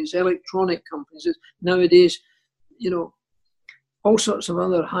companies, electronic companies. It's nowadays, you know, all sorts of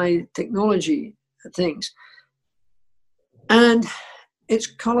other high technology things. And it's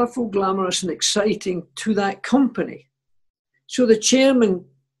colourful, glamorous and exciting to that company. So the chairman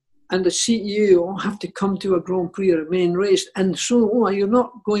and the CEO have to come to a Grand Prix or a main race. And so, you're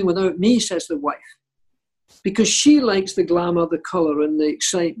not going without me, says the wife. because she likes the glamour, the colour and the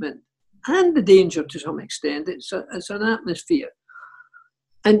excitement and the danger to some extent. It's an atmosphere.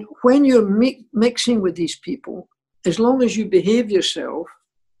 And when you're mixing with these people, as long as you behave yourself,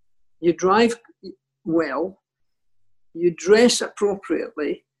 you drive well, you dress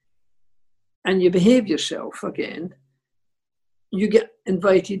appropriately, and you behave yourself again, you get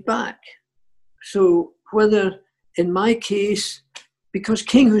invited back. So whether, in my case, because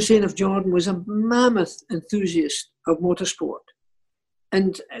King Hussein of Jordan was a mammoth enthusiast of motorsport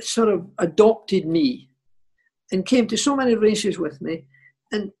and sort of adopted me and came to so many races with me.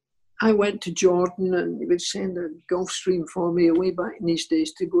 And I went to Jordan, and he would send a Gulfstream for me way back in these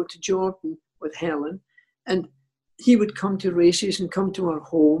days to go to Jordan with Helen. And he would come to races and come to our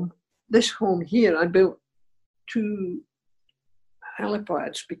home. This home here, I built 2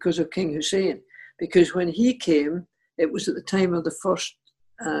 helipads because of King Hussein. Because when he came, it was at the time of the first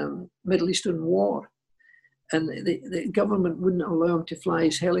Middle Eastern War. And the government wouldn't allow him to fly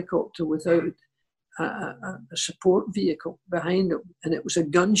his helicopter without a support vehicle behind him. And it was a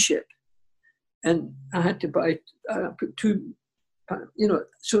gunship. And I had to put 2,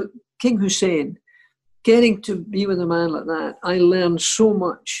 so King Hussein, getting to be with a man like that, I learned so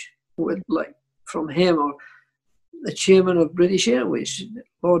much from him, or the chairman of British Airways,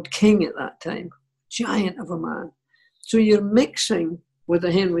 Lord King at that time, giant of a man. So you're mixing with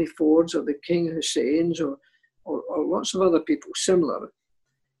the Henry Fords or the King Husseins or lots of other people similar,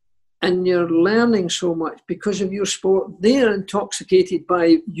 and you're learning so much because of your sport. They're intoxicated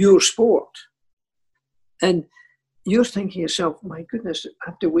by your sport. And you're thinking to yourself, my goodness,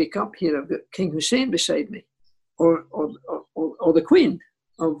 I have to wake up here, I've got King Hussein beside me, or the Queen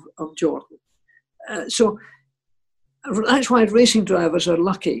of Jordan. So that's why racing drivers are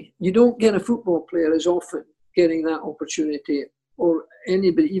lucky. You don't get a football player as often getting that opportunity, or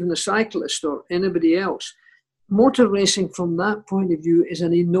anybody, even a cyclist or anybody else. Motor racing from that point of view is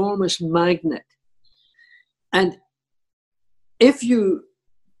an enormous magnet. And if you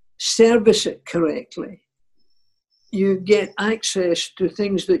service it correctly, you get access to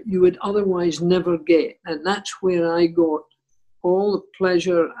things that you would otherwise never get. And that's where I got all the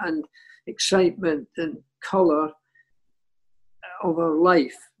pleasure and excitement and colour of our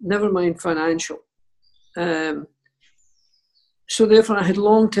life, never mind financial. So therefore I had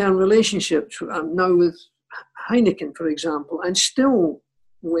long-term relationships. I'm now with Heineken, for example, and still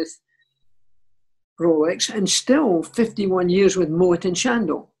with Rolex, and still 51 years with Moet and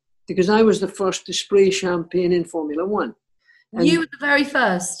Chandon, because I was the first to spray champagne in Formula One. And you were the very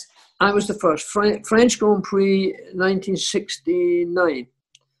first? I was the first. French Grand Prix 1969.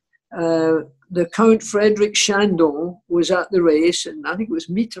 The Count Frederic Chandon was at the race, and I think it was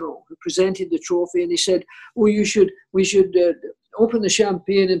Mitterrand who presented the trophy, and he said, we should open the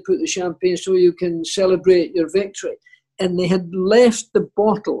champagne and put the champagne so you can celebrate your victory. And they had left the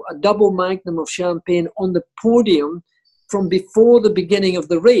bottle, a double magnum of champagne, on the podium from before the beginning of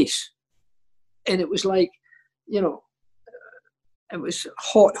the race. And it was like, it was a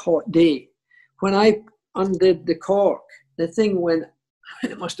hot day. When I undid the cork, the thing went,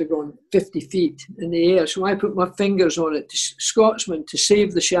 it must have gone 50 feet in the air. So I put my fingers on it, Scotsman, to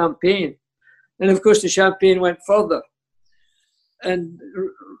save the champagne. And of course the champagne went further. And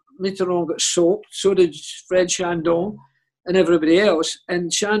Mitterrand got soaked, so did Fred Chandon and everybody else.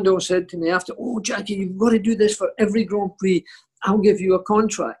 And Chandon said to me after, "Oh, Jackie, you've got to do this for every Grand Prix. I'll give you a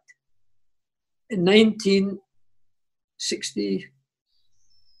contract." In 69,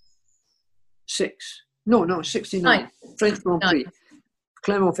 French Grand Prix,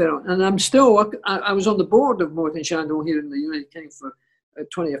 Clermont-Ferrand. And I'm still, I was on the board of Moet and Chandon here in the United Kingdom for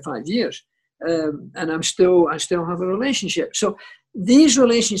 25 years. And I still have a relationship. So these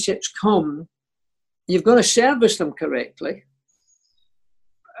relationships come, you've got to service them correctly.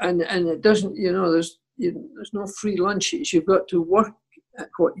 And it doesn't, there's no free lunches. You've got to work at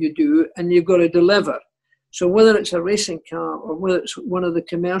what you do, and you've got to deliver. So whether it's a racing car or whether it's one of the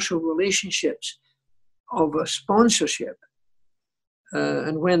commercial relationships of a sponsorship,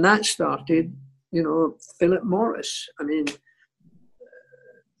 and when that started, Philip Morris,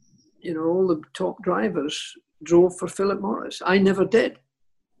 all the top drivers drove for Philip Morris. I never did,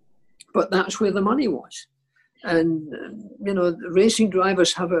 but that's where the money was. And, the racing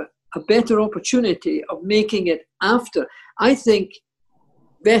drivers have a better opportunity of making it after. I think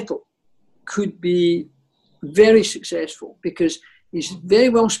Vettel could be very successful because he's very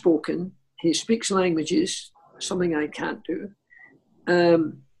well spoken. He speaks languages, something I can't do.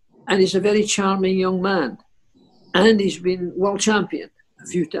 And he's a very charming young man. And he's been world champion a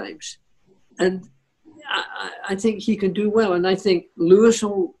few times. And I think he can do well. And I think Lewis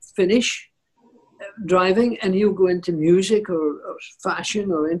will finish driving and he'll go into music or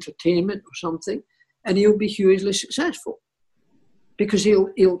fashion or entertainment or something, and he'll be hugely successful because he'll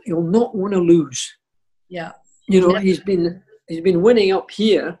not want to lose. Yeah. You know, he's been winning up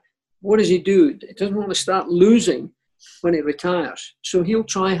here. What does he do? He doesn't want to start losing when he retires. So he'll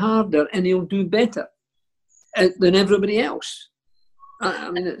try harder and he'll do better than everybody else.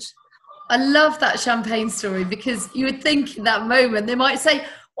 I mean, I love that champagne story, because you would think in that moment they might say,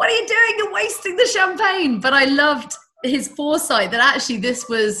 "What are you doing? You're wasting the champagne." But I loved his foresight that actually this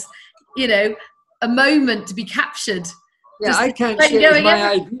was, you know, a moment to be captured. Yeah, I can't say it was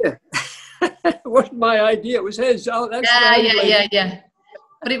my idea. It wasn't my idea. It was his. Oh, that's yeah.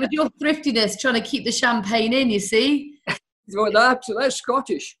 But it was your thriftiness trying to keep the champagne in, you see. Well, that's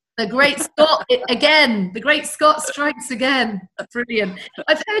Scottish. The great Scot again. The great Scot strikes again. Brilliant.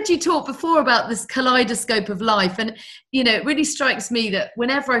 I've heard you talk before about this kaleidoscope of life, and you know, it really strikes me that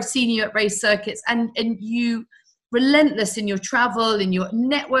whenever I've seen you at race circuits, and you relentless in your travel, in your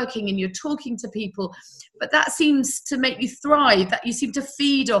networking, in your talking to people, but that seems to make you thrive. That you seem to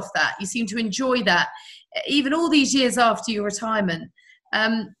feed off that. You seem to enjoy that, even all these years after your retirement.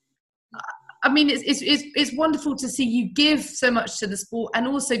 I mean, it's wonderful to see you give so much to the sport and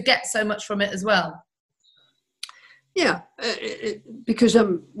also get so much from it as well. Yeah, because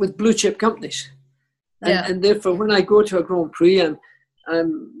I'm with blue chip companies, and therefore when I go to a Grand Prix, I'm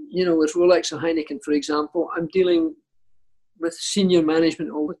you know, with Rolex or Heineken, for example, I'm dealing with senior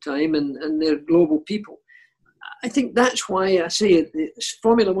management all the time, and they're global people. I think that's why I say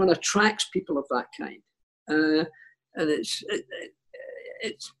Formula One attracts people of that kind, and it's.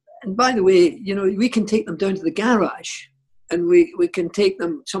 And by the way, you know, we can take them down to the garage, and we can take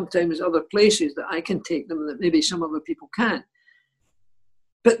them sometimes other places that I can take them that maybe some other people can't.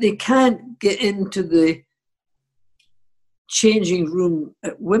 But they can't get into the changing room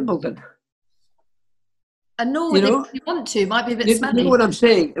at Wimbledon. And nor would they want to. Might be a bit smelly. You know what I'm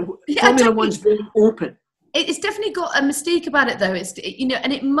saying? Formula One's very open. It's definitely got a mystique about it, though. It's, you know,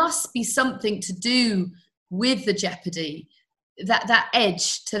 and it must be something to do with the jeopardy. That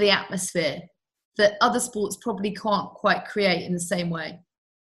edge to the atmosphere that other sports probably can't quite create in the same way.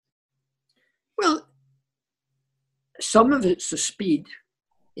 Well, some of it's the speed.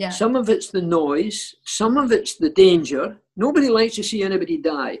 Yeah. Some of it's the noise. Some of it's the danger. Nobody likes to see anybody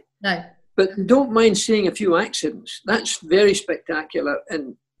die. No. But don't mind seeing a few accidents. That's very spectacular,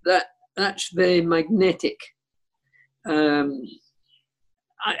 and that's very magnetic. I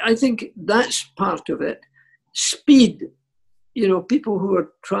think that's part of it. Speed. You know, people who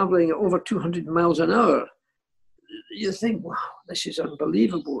are traveling at over 200 miles an hour, you think, wow, this is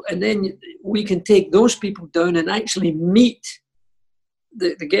unbelievable. And then we can take those people down and actually meet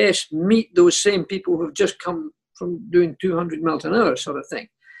the guests, meet those same people who have just come from doing 200 miles an hour sort of thing.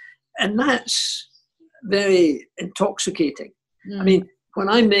 And that's very intoxicating. I mean, when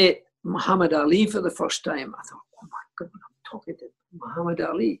I met Muhammad Ali for the first time, I thought, oh my God, I'm talking to Muhammad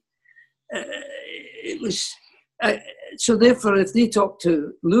Ali. It was... so therefore, if they talk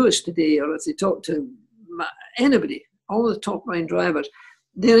to Lewis today, or if they talk to anybody, all the top line drivers,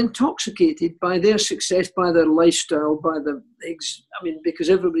 they're intoxicated by their success, by their lifestyle, by because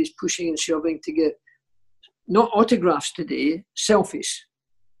everybody's pushing and shoving to get not autographs today, selfies.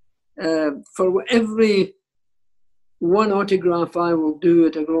 For every one autograph I will do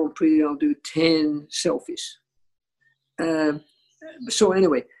at a Grand Prix, I'll do 10 selfies. So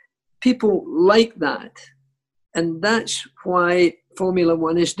anyway, people like that. And that's why Formula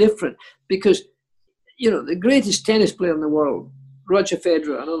One is different. Because, you know, the greatest tennis player in the world, Roger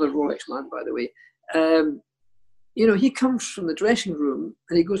Federer, another Rolex man, by the way, you know, he comes from the dressing room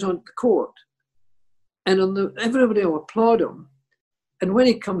and he goes onto the court. And everybody will applaud him. And when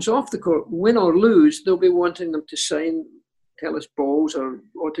he comes off the court, win or lose, they'll be wanting them to sign tennis balls or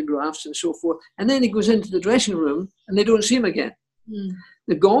autographs and so forth. And then he goes into the dressing room and they don't see him again.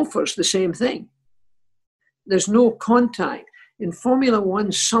 The golfers, the same thing. There's no contact. In Formula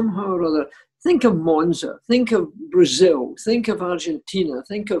One, somehow or other, think of Monza, think of Brazil, think of Argentina,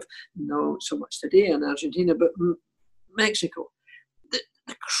 think of, not so much today in Argentina, but Mexico. The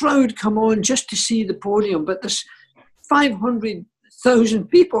crowd come on just to see the podium, but there's 500,000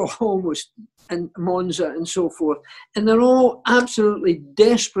 people almost in Monza and so forth. And they're all absolutely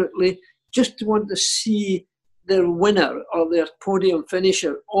desperately just want to see their winner or their podium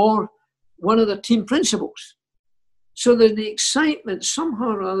finisher or one of their team principals. So that the excitement,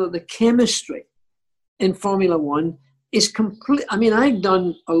 somehow or other, the chemistry in Formula One is complete. I mean, I've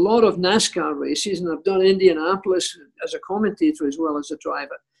done a lot of NASCAR races and I've done Indianapolis as a commentator as well as a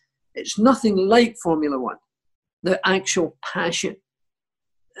driver. It's nothing like Formula One, the actual passion.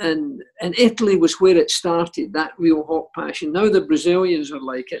 and Italy was where it started, that real hot passion. Now the Brazilians are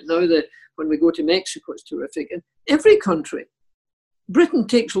like it. Now when we go to Mexico, it's terrific. And every country, Britain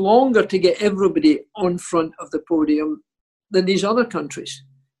takes longer to get everybody on front of the podium than these other countries.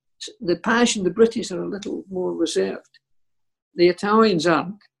 The passion, the British are a little more reserved. The Italians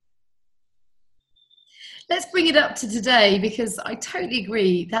aren't. Let's bring it up to today, because I totally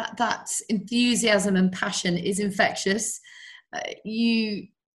agree that enthusiasm and passion is infectious. It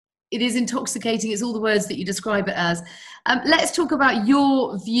is intoxicating. It's all the words that you describe it as. Let's talk about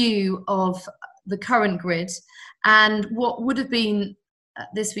your view of the current grid and what would have been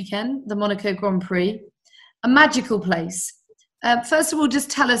this weekend, the Monaco Grand Prix, a magical place. First of all, just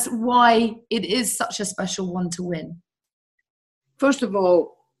tell us why it is such a special one to win. First of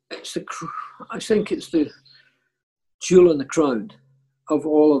all, I think it's the jewel in the crown of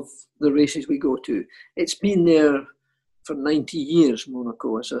all of the races we go to. It's been there for 90 years,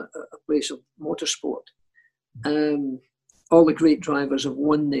 Monaco, as a place of motorsport. All the great drivers have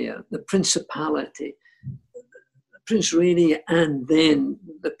won there. The Principality, Prince Rainier, and then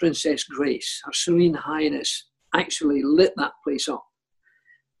the Princess Grace, Her Serene Highness, actually lit that place up.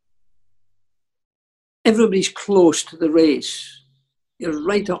 Everybody's close to the race. You're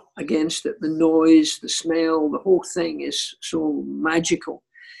right up against it. The noise, the smell, the whole thing is so magical.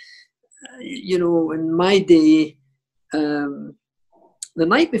 In my day, the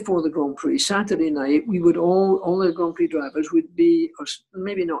night before the Grand Prix, Saturday night, we would all the Grand Prix drivers would be, or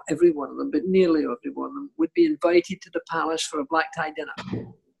maybe not every one of them, but nearly every one of them, would be invited to the palace for a black tie dinner.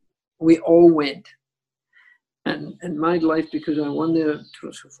 We all went. And in my life, because I won there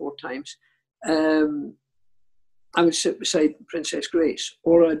 4 times, I would sit beside Princess Grace,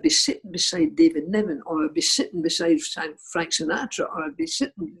 or I'd be sitting beside David Niven, or I'd be sitting beside Frank Sinatra, or I'd be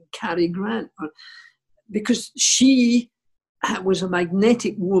sitting with Cary Grant, because she was a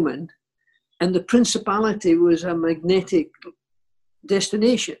magnetic woman and the Principality was a magnetic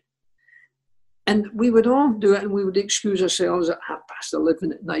destination. And we would all do it, and we would excuse ourselves at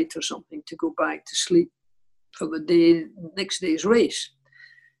 11:30 at night or something to go back to sleep for the next day's race.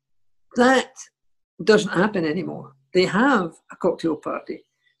 That doesn't happen anymore. They have a cocktail party,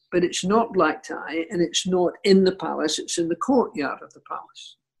 but it's not black tie, and it's not in the palace, it's in the courtyard of the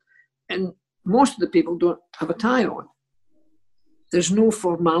palace. And most of the people don't have a tie on. There's no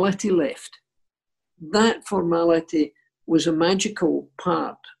formality left. That formality was a magical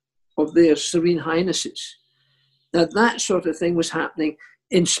part of their Serene Highnesses. That sort of thing was happening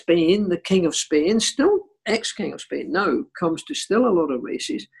in Spain. The King of Spain, still ex-King of Spain now, comes to still a lot of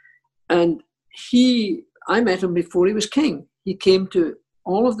races, and I met him before he was king. He came to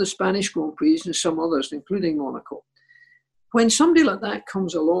all of the Spanish Grand Prix and some others, including Monaco. When somebody like that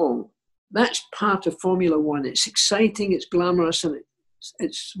comes along, that's part of Formula One. It's exciting, it's glamorous, and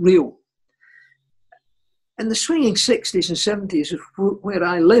it's real. And the swinging 60s and 70s is where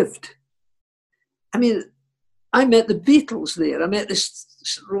I lived. I mean, I met the Beatles there. I met the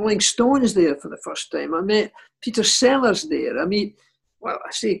Rolling Stones there for the first time. I met Peter Sellers there.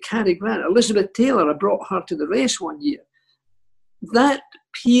 I say Cary Grant, Elizabeth Taylor, I brought her to the race one year. That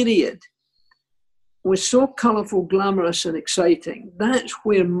period was so colourful, glamorous and exciting. That's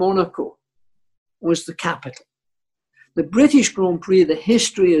where Monaco was the capital. The British Grand Prix, the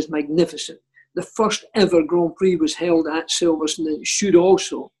history is magnificent. The first ever Grand Prix was held at Silverstone, and it should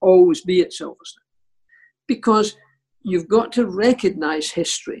also always be at Silverstone. Because you've got to recognise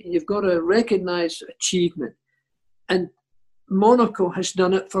history, you've got to recognise achievement. And Monaco has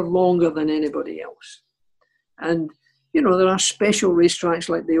done it for longer than anybody else. And, there are special racetracks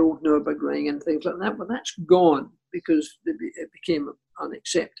like the old Nürburgring and things like that, but that's gone because it became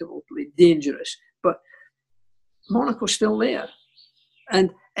unacceptably dangerous. But Monaco's still there.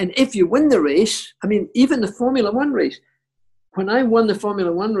 And if you win the race, even the Formula One race, when I won the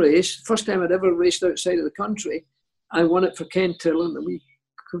Formula One race, first time I'd ever raced outside of the country, I won it for Ken Tyrrell, the wee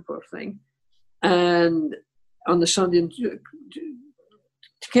Cooper thing. And on the Sunday,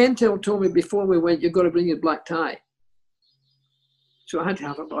 Ken told me before we went, you've got to bring your black tie. So I had to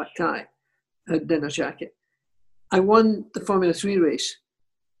have a black tie, a dinner jacket. I won the Formula 3 race.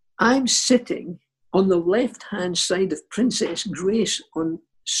 I'm sitting on the left-hand side of Princess Grace on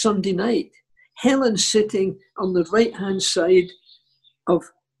Sunday night. Helen's sitting on the right-hand side of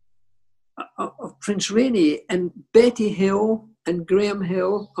Prince Rainier, and Betty Hill and Graham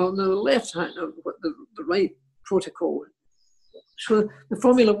Hill on the left-hand of the right protocol. So the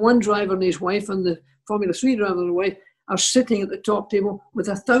Formula 1 driver and his wife and the Formula 3 driver and his wife are sitting at the top table with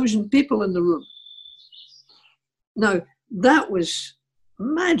 1,000 people in the room. Now, that was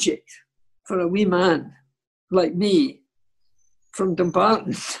magic for a wee man like me. from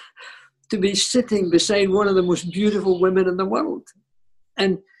Dumbarton to be sitting beside one of the most beautiful women in the world.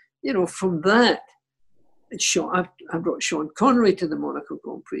 And, you know, from that, I brought Sean Connery to the Monaco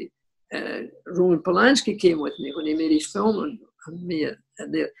Grand Prix. Roman Polanski came with me when he made his film on me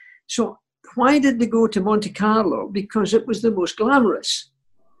there. So why did they go to Monte Carlo? Because it was the most glamorous,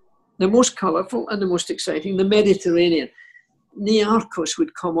 the most colourful and the most exciting, the Mediterranean. Niarchos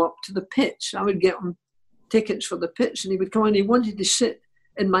would come up to the pits. I would get him tickets for the pits, and he would come and he wanted to sit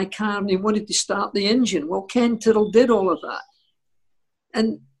in my car and he wanted to start the engine. Well, Ken Tyrrell did all of that.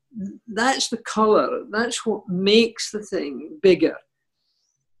 And that's the colour. That's what makes the thing bigger.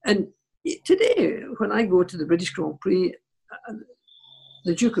 And today, when I go to the British Grand Prix,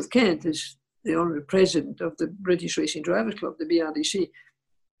 the Duke of Kent is the honorary president of the British Racing Drivers Club, the BRDC.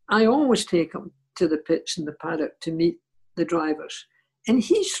 I always take him to the pits and the paddock to meet the drivers. And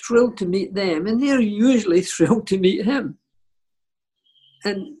he's thrilled to meet them, and they're usually thrilled to meet him.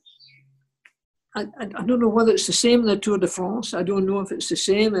 And I don't know whether it's the same in the Tour de France. I don't know if it's the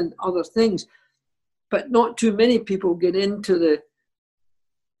same in other things. But not too many people get into the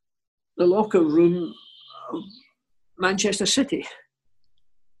locker room of Manchester City.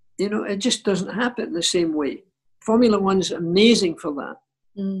 You know, it just doesn't happen the same way. Formula One's amazing for that.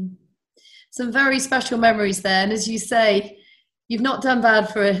 Mm. Some very special memories there. And as you say, you've not done bad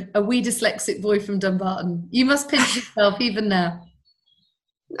for a wee dyslexic boy from Dumbarton. You must pinch yourself even now.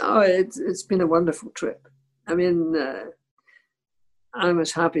 No, it's been a wonderful trip. I mean, I'm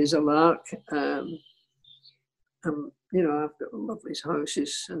as happy as a lark. You know, I've got lovely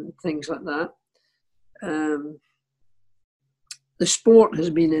houses and things like that. The sport has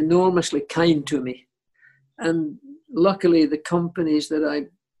been enormously kind to me. And luckily, the companies that I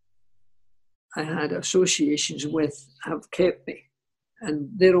had associations with have kept me. And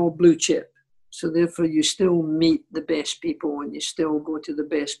they're all blue chip. So therefore, you still meet the best people and you still go to the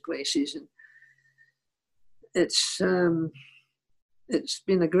best places. And it's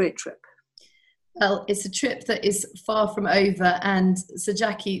been a great trip. Well, it's a trip that is far from over. And Sir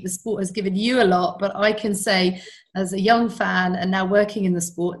Jackie, the sport has given you a lot. But I can say, as a young fan and now working in the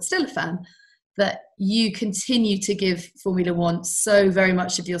sport, still a fan, that you continue to give Formula One so very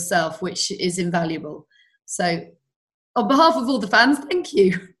much of yourself, which is invaluable. So on behalf of all the fans, thank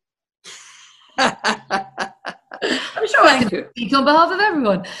you. I'm sure I can speak on behalf of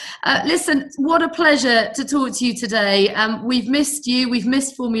everyone. Listen, what a pleasure to talk to you today. We've missed you. We've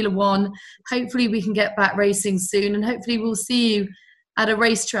missed Formula One. Hopefully we can get back racing soon, and hopefully we'll see you at a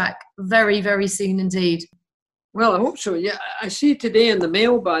racetrack very, very soon indeed. Well, I hope so. Yeah, I see today in the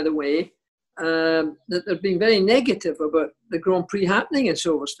Mail, by the way, that they're being very negative about the Grand Prix happening in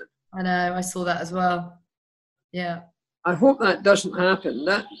Silverstone. I know, I saw that as well. Yeah. I hope that doesn't happen.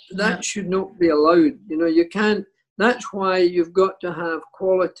 That should not be allowed. You know, you can't. That's why you've got to have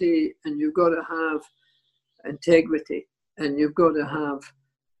quality, and you've got to have integrity, and you've got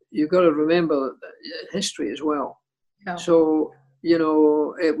to remember history as well. Yeah. So, you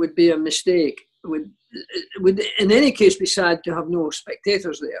know, it would be a mistake. It would in any case be sad to have no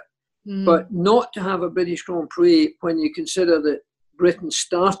spectators there. But not to have a British Grand Prix when you consider that Britain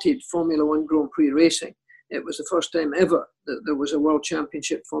started Formula One Grand Prix racing. It was the first time ever that there was a World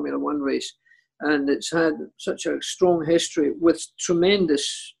Championship Formula One race. And it's had such a strong history with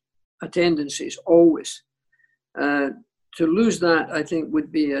tremendous attendances, always. To lose that, I think,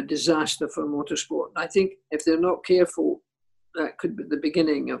 would be a disaster for motorsport. I think if they're not careful, that could be the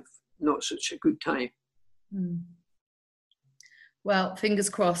beginning of not such a good time. Well, fingers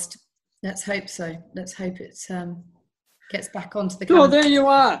crossed. Let's hope so. Let's hope it gets back onto the camera. So there you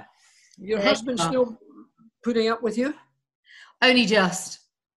are. Your husband's still putting up with you? Only just.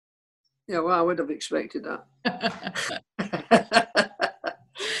 Yeah, well, I would have expected that.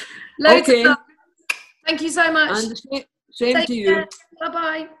 Okay. Thank you so much. And same to you.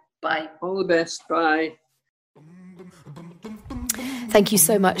 Bye-bye. Bye. All the best. Bye. Thank you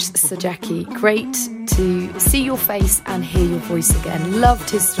so much, Sir Jackie. Great to see your face and hear your voice again. Loved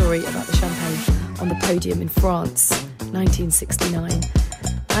his story about the champagne on the podium in France, 1969.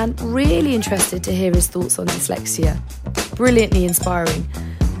 And really interested to hear his thoughts on dyslexia. Brilliantly inspiring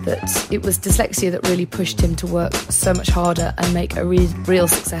that it was dyslexia that really pushed him to work so much harder and make a real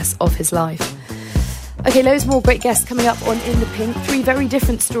success of his life. Okay, loads more great guests coming up on In the Pink. 3 very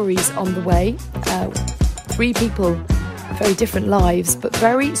different stories on the way. 3 people, very different lives, but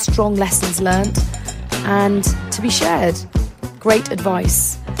very strong lessons learned and to be shared. Great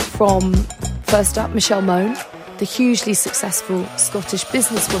advice from, first up, Michelle Mone, the hugely successful Scottish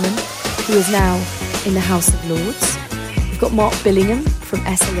businesswoman who is now in the House of Lords. We've got Mark Billingham from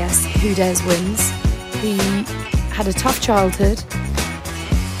SAS, Who Dares Wins. He had a tough childhood,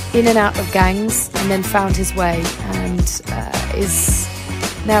 in and out of gangs, and then found his way and is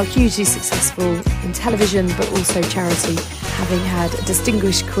now hugely successful in television but also charity, having had a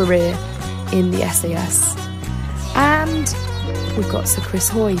distinguished career in the SAS. And we've got Sir Chris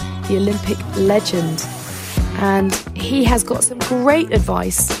Hoy, the Olympic legend, and he has got some great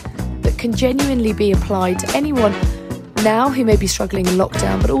advice that can genuinely be applied to anyone now who may be struggling in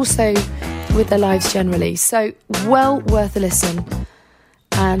lockdown, but also with their lives generally. So well worth a listen.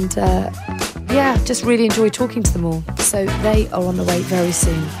 And just really enjoy talking to them all. So they are on the way very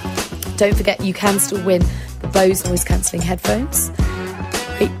soon. Don't forget, you can still win the Bose noise cancelling headphones.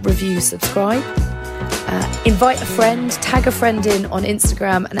 Rate, review, subscribe. Invite a friend, tag a friend in on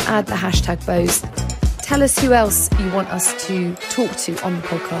Instagram and add the hashtag Bose. Tell us who else you want us to talk to on the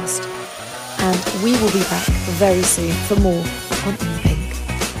podcast. And we will be back very soon for more on In the Pink.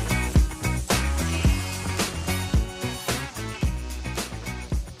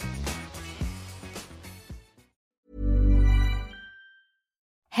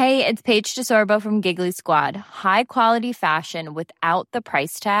 Hey, it's Paige DeSorbo from Giggly Squad. High quality fashion without the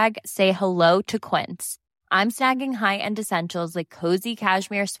price tag. Say hello to Quince. I'm snagging high-end essentials like cozy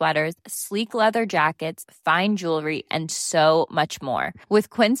cashmere sweaters, sleek leather jackets, fine jewelry, and so much more. With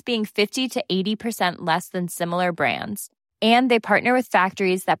Quince being 50 to 80% less than similar brands. And they partner with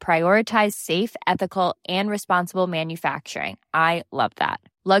factories that prioritize safe, ethical, and responsible manufacturing. I love that.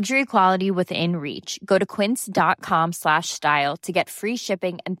 Luxury quality within reach. Go to quince.com/style to get free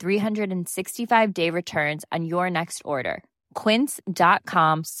shipping and 365-day returns on your next order.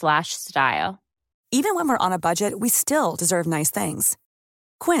 Quince.com/style. Even when we're on a budget, we still deserve nice things.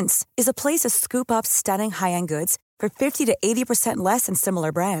 Quince is a place to scoop up stunning high-end goods for 50 to 80% less than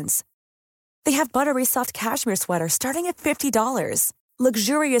similar brands. They have buttery soft cashmere sweaters starting at $50,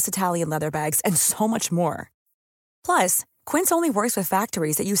 luxurious Italian leather bags, and so much more. Plus, Quince only works with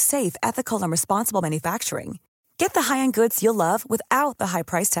factories that use safe, ethical, and responsible manufacturing. Get the high-end goods you'll love without the high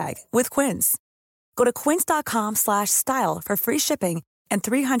price tag with Quince. Go to quince.com/style for free shipping and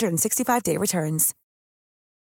 365-day returns.